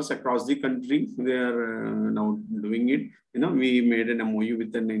farmers across the country, they are now doing it. We made an MOU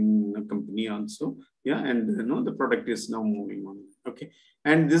with a company also. Yeah, and the product is now moving on. Okay.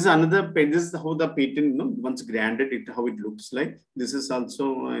 And this is another, this is how the patent, once granted, how it looks like. This is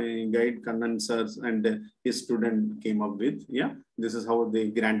also a guide Kannan sir and his student came up with. Yeah, this is how the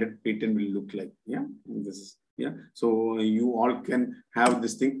granted patent will look like. Yeah, this is, yeah. So you all can have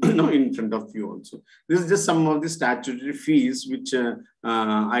this thing in front of you also. This is just some of the statutory fees which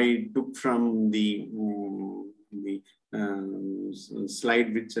I took from the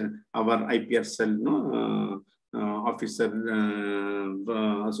slide which our IPR cell officer,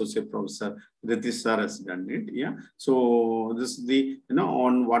 associate professor Ritish sir has done it. Yeah. So this is the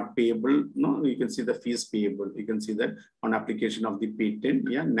on what payable. You can see the fees payable. You can see that on application of the patent.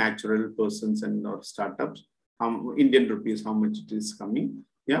 Yeah, natural persons and or startups. Indian rupees, how much it is coming.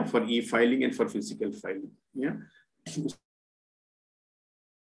 Yeah, for e-filing and for physical filing. Yeah.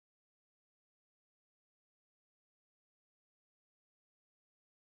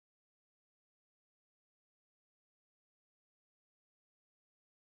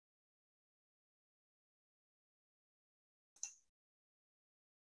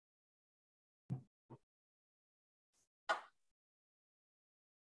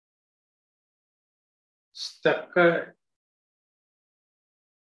 Stuck.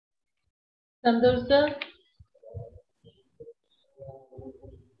 Santhosh sir.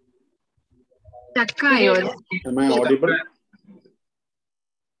 Am I audible?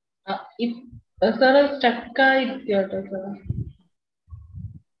 Sir, stuck.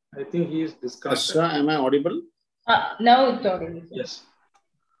 I think he is disconnected. Asha, am I audible? Now it's audible. Yes.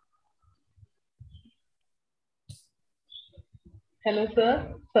 Hello,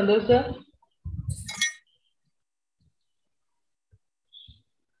 sir. Santhosh sir.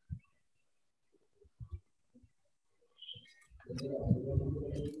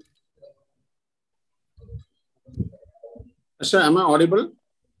 Asha, am I audible?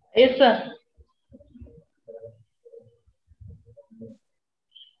 Yes, sir.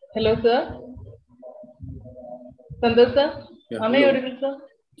 Hello, sir. Santhosh sir. Yeah, am I audible, sir?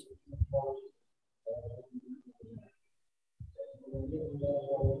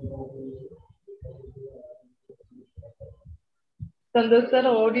 Santhosh sir,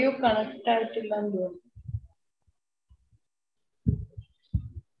 audio connect aayitilla.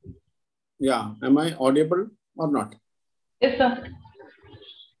 Yeah, am I audible or not? Yes, sir.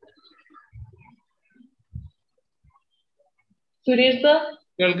 Suresh sir.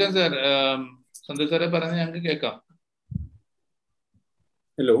 Welcome, sir. Santhosh sir, parana yangu kekam.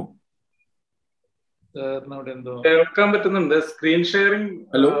 Hello. Screen sharing.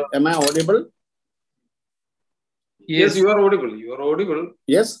 Hello, am I audible? Yes, you are audible. You are audible.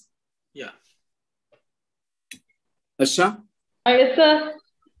 Yes. Yeah. Asha? Yes, sir.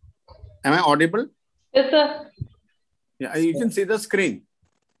 Am I audible? Yes, sir. Yeah, you can see the screen.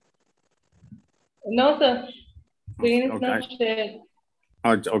 No, sir. Screen is not shared.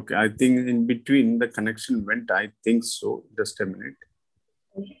 Okay, I think in between the connection went. I think so. Just a minute.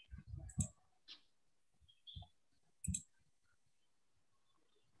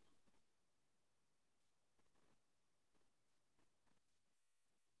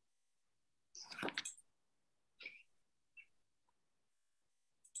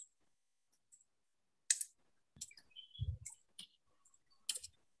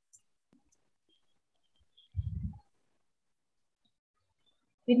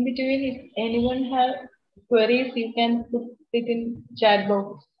 In between, if anyone has queries, you can put it in chat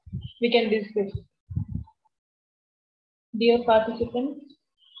box. We can discuss. Dear participants,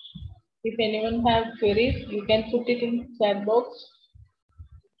 if anyone has queries, you can put it in chat box.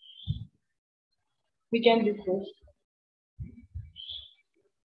 We can discuss.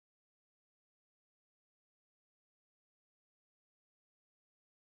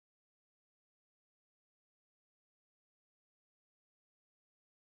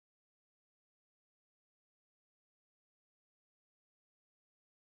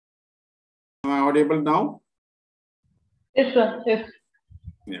 Am I audible now? Yes, sir. Yes.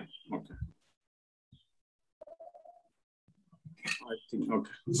 Yeah. Okay. I think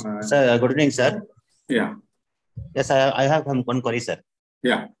okay. Sir, good evening, sir. Yeah. Yes, I have one query, sir.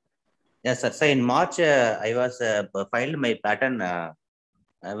 Yeah. Yes, sir. So in March, I was filed my patent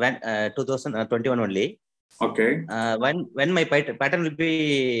when 2021 only. Okay. When my patent will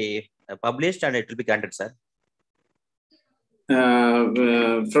be published and it will be granted, sir.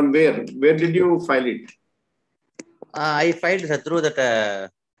 From where? Where did you file it? I filed through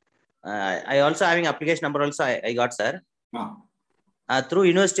that. I also having application number also I got, sir. Through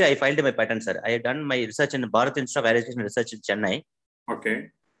university, I filed my patent, sir. I have done my research in Bharat Institute of Aerospace and Research in Chennai. Okay.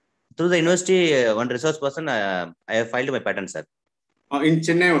 Through the university, one resource person, I have filed my patent, sir. In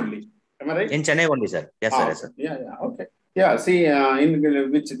Chennai only. Am I right? In Chennai only, sir. Yes, sir. Yes, sir. Yeah, yeah. Okay. Yeah. See, in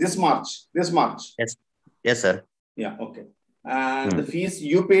which this March. Yes. Yes, sir. Yeah. Okay. The fees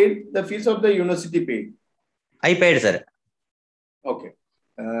you paid. The fees of the university paid. I paid, sir. Okay.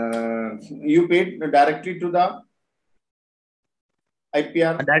 You paid directly to the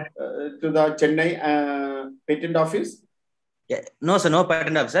IPR to the Chennai patent office. Yeah. No, sir. No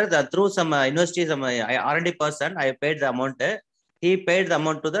patent officer. Through some university, some R&D person, I paid the amount. He paid the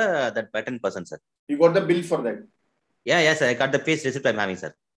amount to that patent person, sir. You got the bill for that? Yeah, yes, sir. I got the fees receipt I'm having,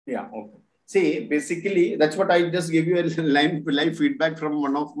 sir. Yeah. Okay. See, basically, that's what I just gave you a live feedback from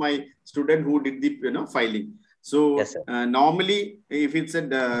one of my student who did the filing. So yes, normally, if it's a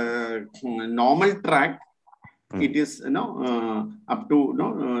normal track, it is up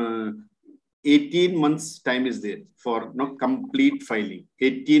to 18 months time is there for complete filing.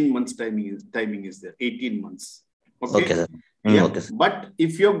 18 months timing is there. 18 months. Okay. Okay, sir. Yeah. Okay, sir. But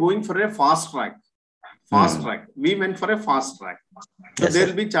if you're going for a fast track, we went for a fast track. So yes,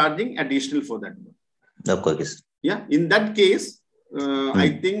 they'll be charging additional for that. Of course. Yeah. In that case,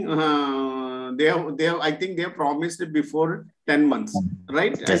 I think I think they have promised it before 10 months,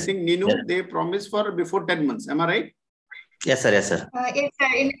 right? Yes. I think Ninu, they promised for before 10 months. Am I right? Yes, sir. Yes, sir. Yes, sir.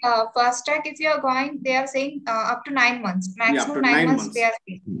 In fast track, if you are going, they are saying up to 9 months. Maximum yeah, 9 months they are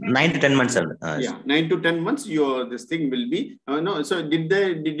saying. 9 to 10 months, sir. Yeah, 9 to 10 months. This thing will be no. So did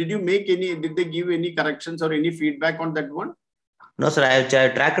you make any? Did they give any corrections or any feedback on that one? No, sir. I have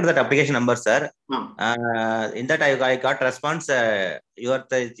tracked that application number, sir. In that, I got response. Your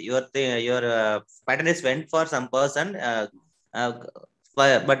patent is went for some person.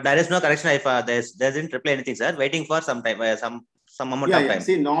 But there is no correction. If there didn't reply anything, sir. Waiting for some time, some amount of time.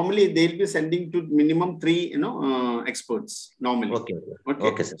 See, normally they'll be sending to minimum 3, experts normally.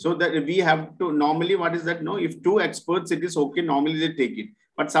 Okay, sir. So that we have to normally, what is that? No, if 2 experts, it is okay. Normally they take it.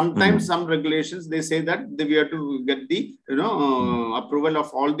 But sometimes some regulations they say that we have to get the approval of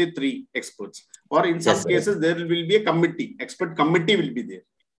all the 3 experts. Or in some cases there will be a committee. Expert committee will be there.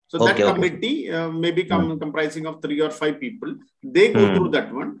 So that committee may be comprising of 3 or 5 people. They go through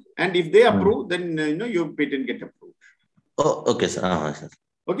that one, and if they approve, then your patent get approved. Oh, okay, sir. Sir.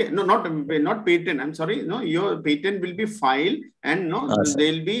 Okay, no, not patent. I'm sorry. No, your patent will be filed, and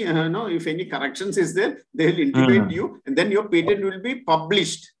they'll be if any corrections is there, they'll intimate you, and then your patent will be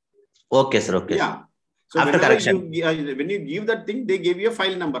published. Okay, sir. Okay. Yeah. So after correction, when you give that thing, they give you a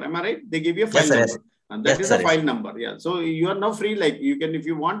file number. Am I right? They give you a file number. And that is a file number. Yeah. So you are now free. Like you can, if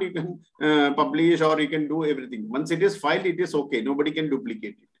you want, you can publish or you can do everything. Once it is filed, it is okay. Nobody can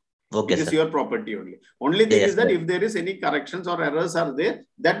duplicate it. Okay, it is your property only. Only thing is that if there is any corrections or errors are there,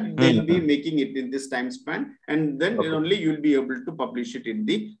 that they'll be making it in this time span, and then only you'll be able to publish it in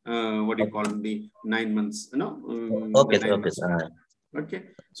the what do you call the 9 months, you know? Okay.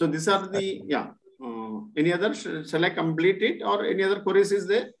 So these are the any other? Shall I complete it or any other queries is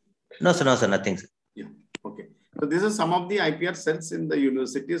there? No, sir. No, sir. Nothing. Sir. Yeah. Okay. So this is some of the IPR cells in the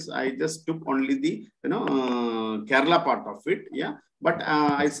universities. I just took only the Kerala part of it. Yeah. But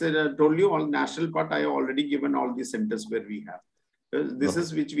I said told you all national part. I have already given all the centers where we have. This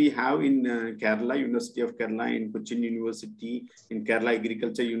is which we have in Kerala, University of Kerala, in Cochin University, in Kerala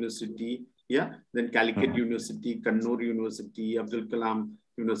Agriculture University. Yeah. Then Calicut University, Kannur University, Abdul Kalam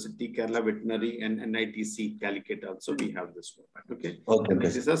University, Kerala Veterinary, and NITC Calicut also we have this one. Okay.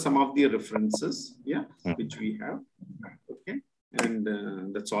 These are some of the references, which we have. Okay. And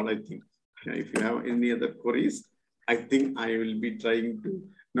that's all I think. If you have any other queries, I think I will be trying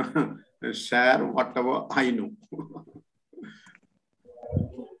to share whatever I know.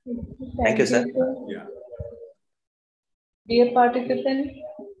 Thank you, sir. Yeah. Dear participants,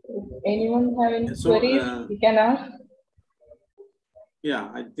 anyone have any queries, you can ask. Yeah,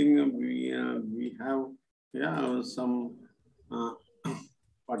 I think we have some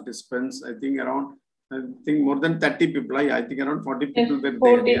participants. I think more than 30 people. I think around 40 people were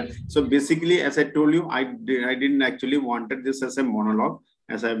there. Yeah. So basically, as I told you, I didn't actually wanted this as a monologue.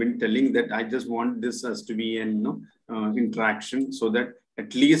 As I've been telling that I just want this as to be an interaction, so that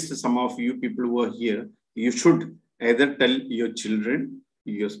at least some of you people who are here, you should either tell your children,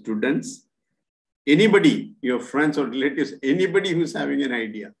 your students, anybody, your friends or relatives, anybody who's having an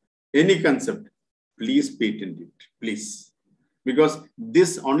idea, any concept, please patent it, please. Because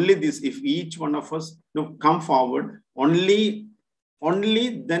if each one of us come forward, only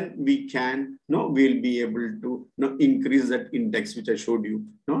then we can, we'll be able to increase that index which I showed you,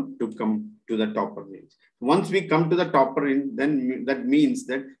 to come to the topper range. Once we come to the topper range, then that means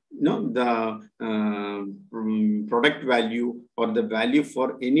that the product value or the value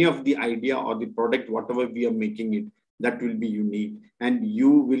for any of the idea or the product, whatever we are making it, that will be unique, and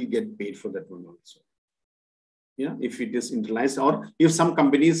you will get paid for that one also. Yeah, if it is internalized, or if some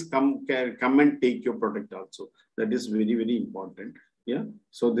companies come and take your product also, that is very, very important. Yeah.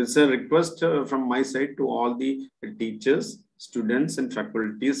 So this is a request from my side to all the teachers, students, and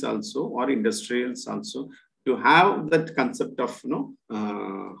faculties also, or industrials also, to have that concept of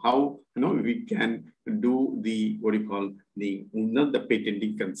how we can do the the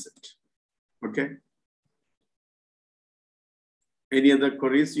patenting concept. Okay. Any other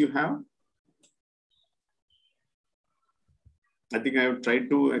queries you have? I think I have tried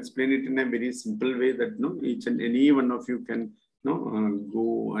to explain it in a very simple way that each and any one of you can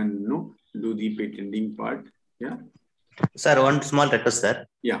go and do the patenting part. Yeah. Sir, one small request, sir.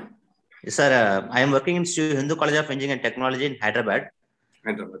 Yeah. Sir, I am working in Hindu College of Engineering and Technology in Hyderabad.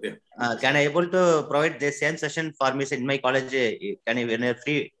 Yeah. Can I able to provide the same session for me in my college? Can I, in a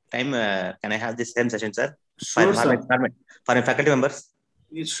free time, can I have this same session, sir? Sure, sir. For my faculty members?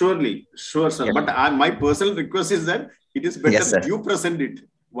 Surely, sure, sir. Yes. But my personal request is that it is better you present it.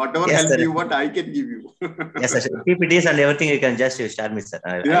 Whatever help you want, I can give you. Yes, sir. PPTs and everything, you can just share me, sir.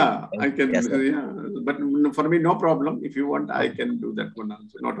 I can. Yes, yeah, but for me, no problem. If you want, I can do that one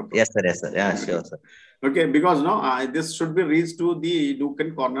also. Not a problem. Yes, sir. Yes, sir. Yeah, sure, sir. Okay, because this should be reached to the nook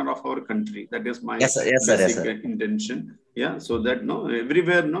and corner of our country. That is my basic intention. Yeah, so that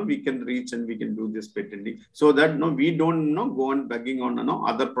everywhere we can reach and we can do this patenting. So that we don't go on begging on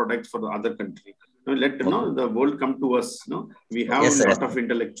other products for the other country. Let the world come to us. We have a lot of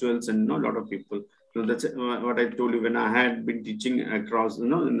intellectuals and a lot of people. So that's what I told you when I had been teaching across,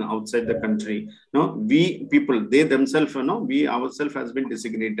 outside the country. We people, they themselves, we ourselves has been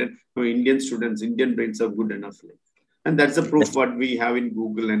designated. Indian students, Indian brains are good enough. And that's the proof what we have in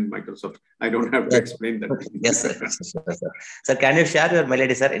Google and Microsoft. I don't have to explain that. Yes, sir. Sir, can you share your mail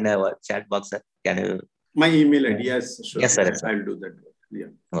ID, sir, in our chat box, sir? Can you? My email ID, yes, sure. Yes, sir. I'll do that.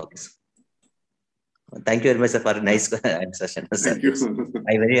 Yeah. Okay, sir. Thank you very much, sir, for a nice session. Thank you. I'm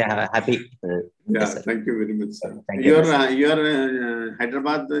very happy. Yes, sir. Thank you very much, sir. You're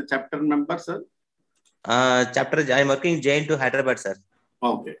Hyderabad chapter member, sir? I'm working JN2 Hyderabad, sir.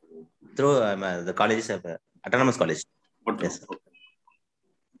 Okay. Through the colleges of Autonomous College. Okay. Yes, sir.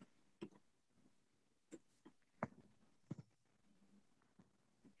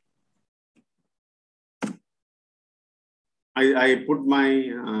 I put my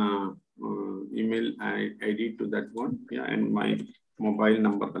email ID to that one, and my mobile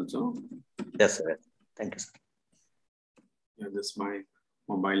number also. Yes, sir. Thank you, sir. Yeah, that's my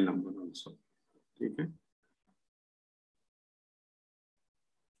mobile number also. Okay.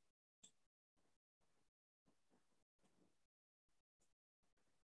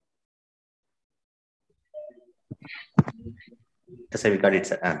 Yes, we got it,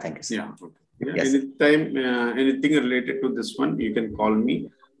 sir. Thank you, sir. Yeah. Okay. Yeah, yes, anytime, anything related to this one, you can call me.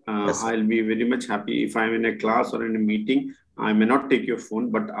 Yes, I'll be very much happy. If I'm in a class or in a meeting, I may not take your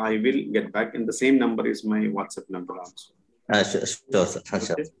phone, but I will get back. And the same number is my WhatsApp number also. Sure, sir. Okay.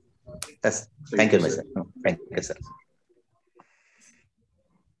 Sure. Yes. Thank you, sir. Thank you, sir.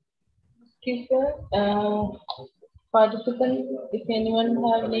 Okay, sir. Participants, if anyone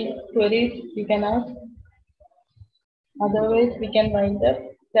have any queries, you can ask. Otherwise, we can wind up.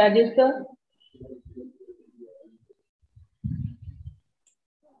 Rajesh, sir.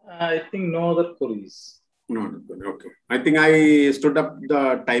 I think no other queries. No, okay. I think I stood up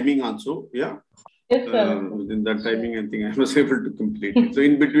the timing also. Yeah. Yes, sir. Within that timing, I think I was able to complete it. So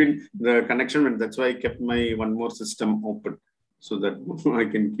in between the connection went, that's why I kept my one more system open so that I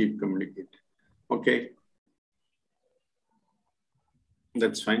can keep communicating. Okay.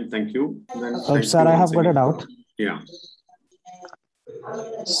 That's fine. Thank you. Sir, I have got a doubt. Yeah.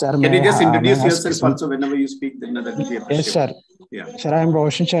 Sir, can you just introduce yourself also whenever you speak? Then that will be appreciated. Yes, sir. Yeah. Sir, I am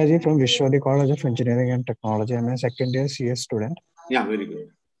Roshan Chaji from Vishwadi College of Engineering and Technology. I am a second year CS student. Yeah, very good.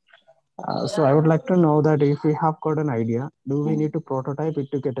 So I would like to know that if we have got an idea, do we need to prototype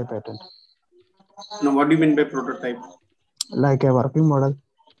it to get a patent? No, what do you mean by prototype? Like a working model?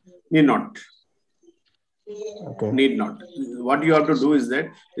 Need not. Okay. Need not. What you have to do is that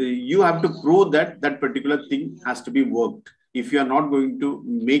you have to prove that that particular thing has to be worked. If you are not going to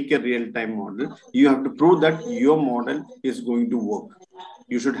make a real-time model, you have to prove that your model is going to work.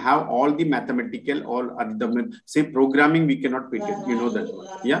 You should have all the mathematical or say programming we cannot patent. You know that one.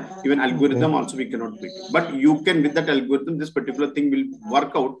 Yeah. Even algorithm also we cannot patent. But you can, with that algorithm, this particular thing will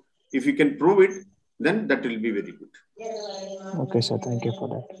work out. If you can prove it, then that will be very good. Okay, sir. Thank you for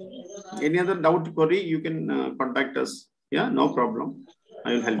that. Any other doubt, query, you can contact us. Yeah, no problem.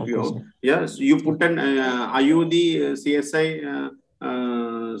 I will help you out. Sir. Yes, you put an, are you the CSI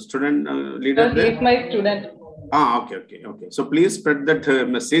student leader there? He is my student. Okay. So please spread that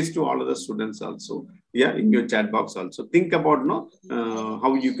message to all of the students also. Yeah, in your chat box also. Think about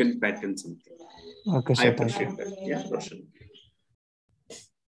how you can patent something. Okay, sir. I appreciate that. Yeah, Roshan.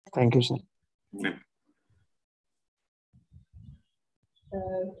 Thank you, sir. Yeah.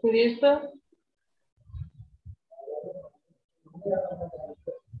 Suresh, sir.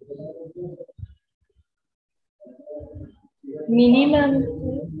 Mini ma'am.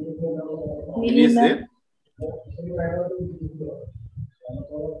 Mini is there?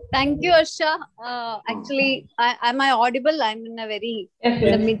 Thank you, Arsha. Actually, am I audible? I'm in a very in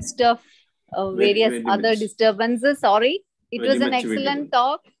the midst of various other disturbances. Sorry. It was an excellent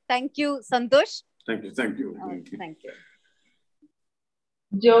talk. Thank you, Santhosh. Thank you. Thank you.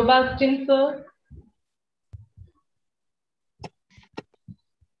 Joe Bastin, sir.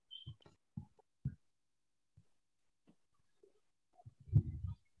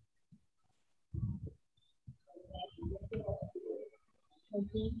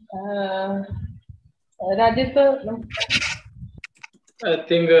 Rajesh, sir. I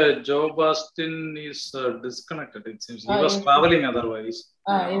think Joe Bastin is disconnected. It seems he was traveling otherwise.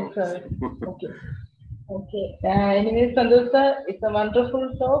 Yes, sir. Okay. Anyway, Santhosh sir, it's a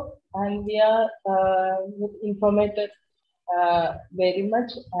wonderful talk, and we are informated very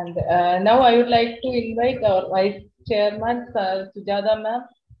much. And now I would like to invite our Vice Chairman, Sujata ma'am,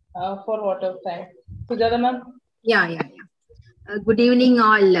 for vote of thanks. Sujata ma'am. Yeah. Good evening,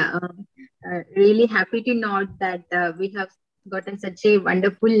 all. Really happy to note that we have gotten such a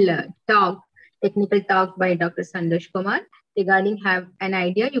wonderful technical talk by Dr. Santhosh Kumar regarding have an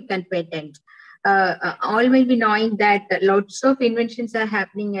idea you can patent. All will be knowing that lots of inventions are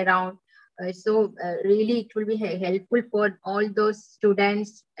happening around. So really it will be helpful for all those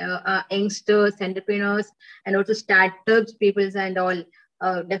students, youngsters, entrepreneurs, and also startups, peoples and all.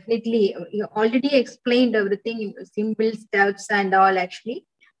 Definitely, you already explained everything in simple steps and all actually.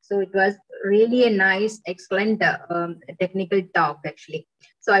 So it was really a nice, excellent technical talk actually.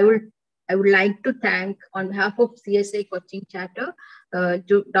 So I would like to thank on behalf of CSI Coaching Chapter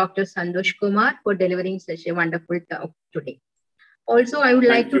to Dr. Santhosh Kumar for delivering such a wonderful talk today. Also, I would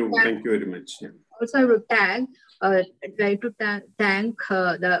like to thank you very much. Yeah. Also, I would thank the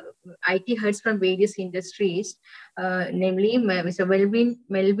IT heads from various industries, namely Mr.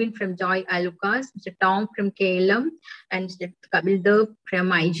 Melvin from Joy Alucas, Mr. Tom from KLM, and Mr. Kapil Dev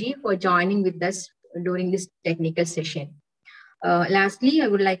from IG for joining with us during this technical session. Lastly, I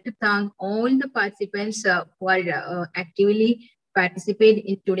would like to thank all the participants who are actively participate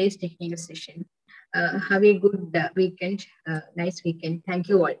in today's technical session. Have a good weekend, nice weekend. Thank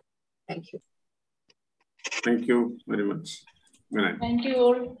you all. Thank you. Thank you very much. Good night. Thank you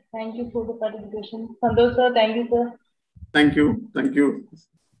all. Thank you for the participation. Santhosh sir, thank you, sir. Thank you. Thank you.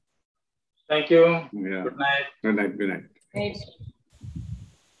 Thank you. Yeah. Good night. Good night. Good night. Right.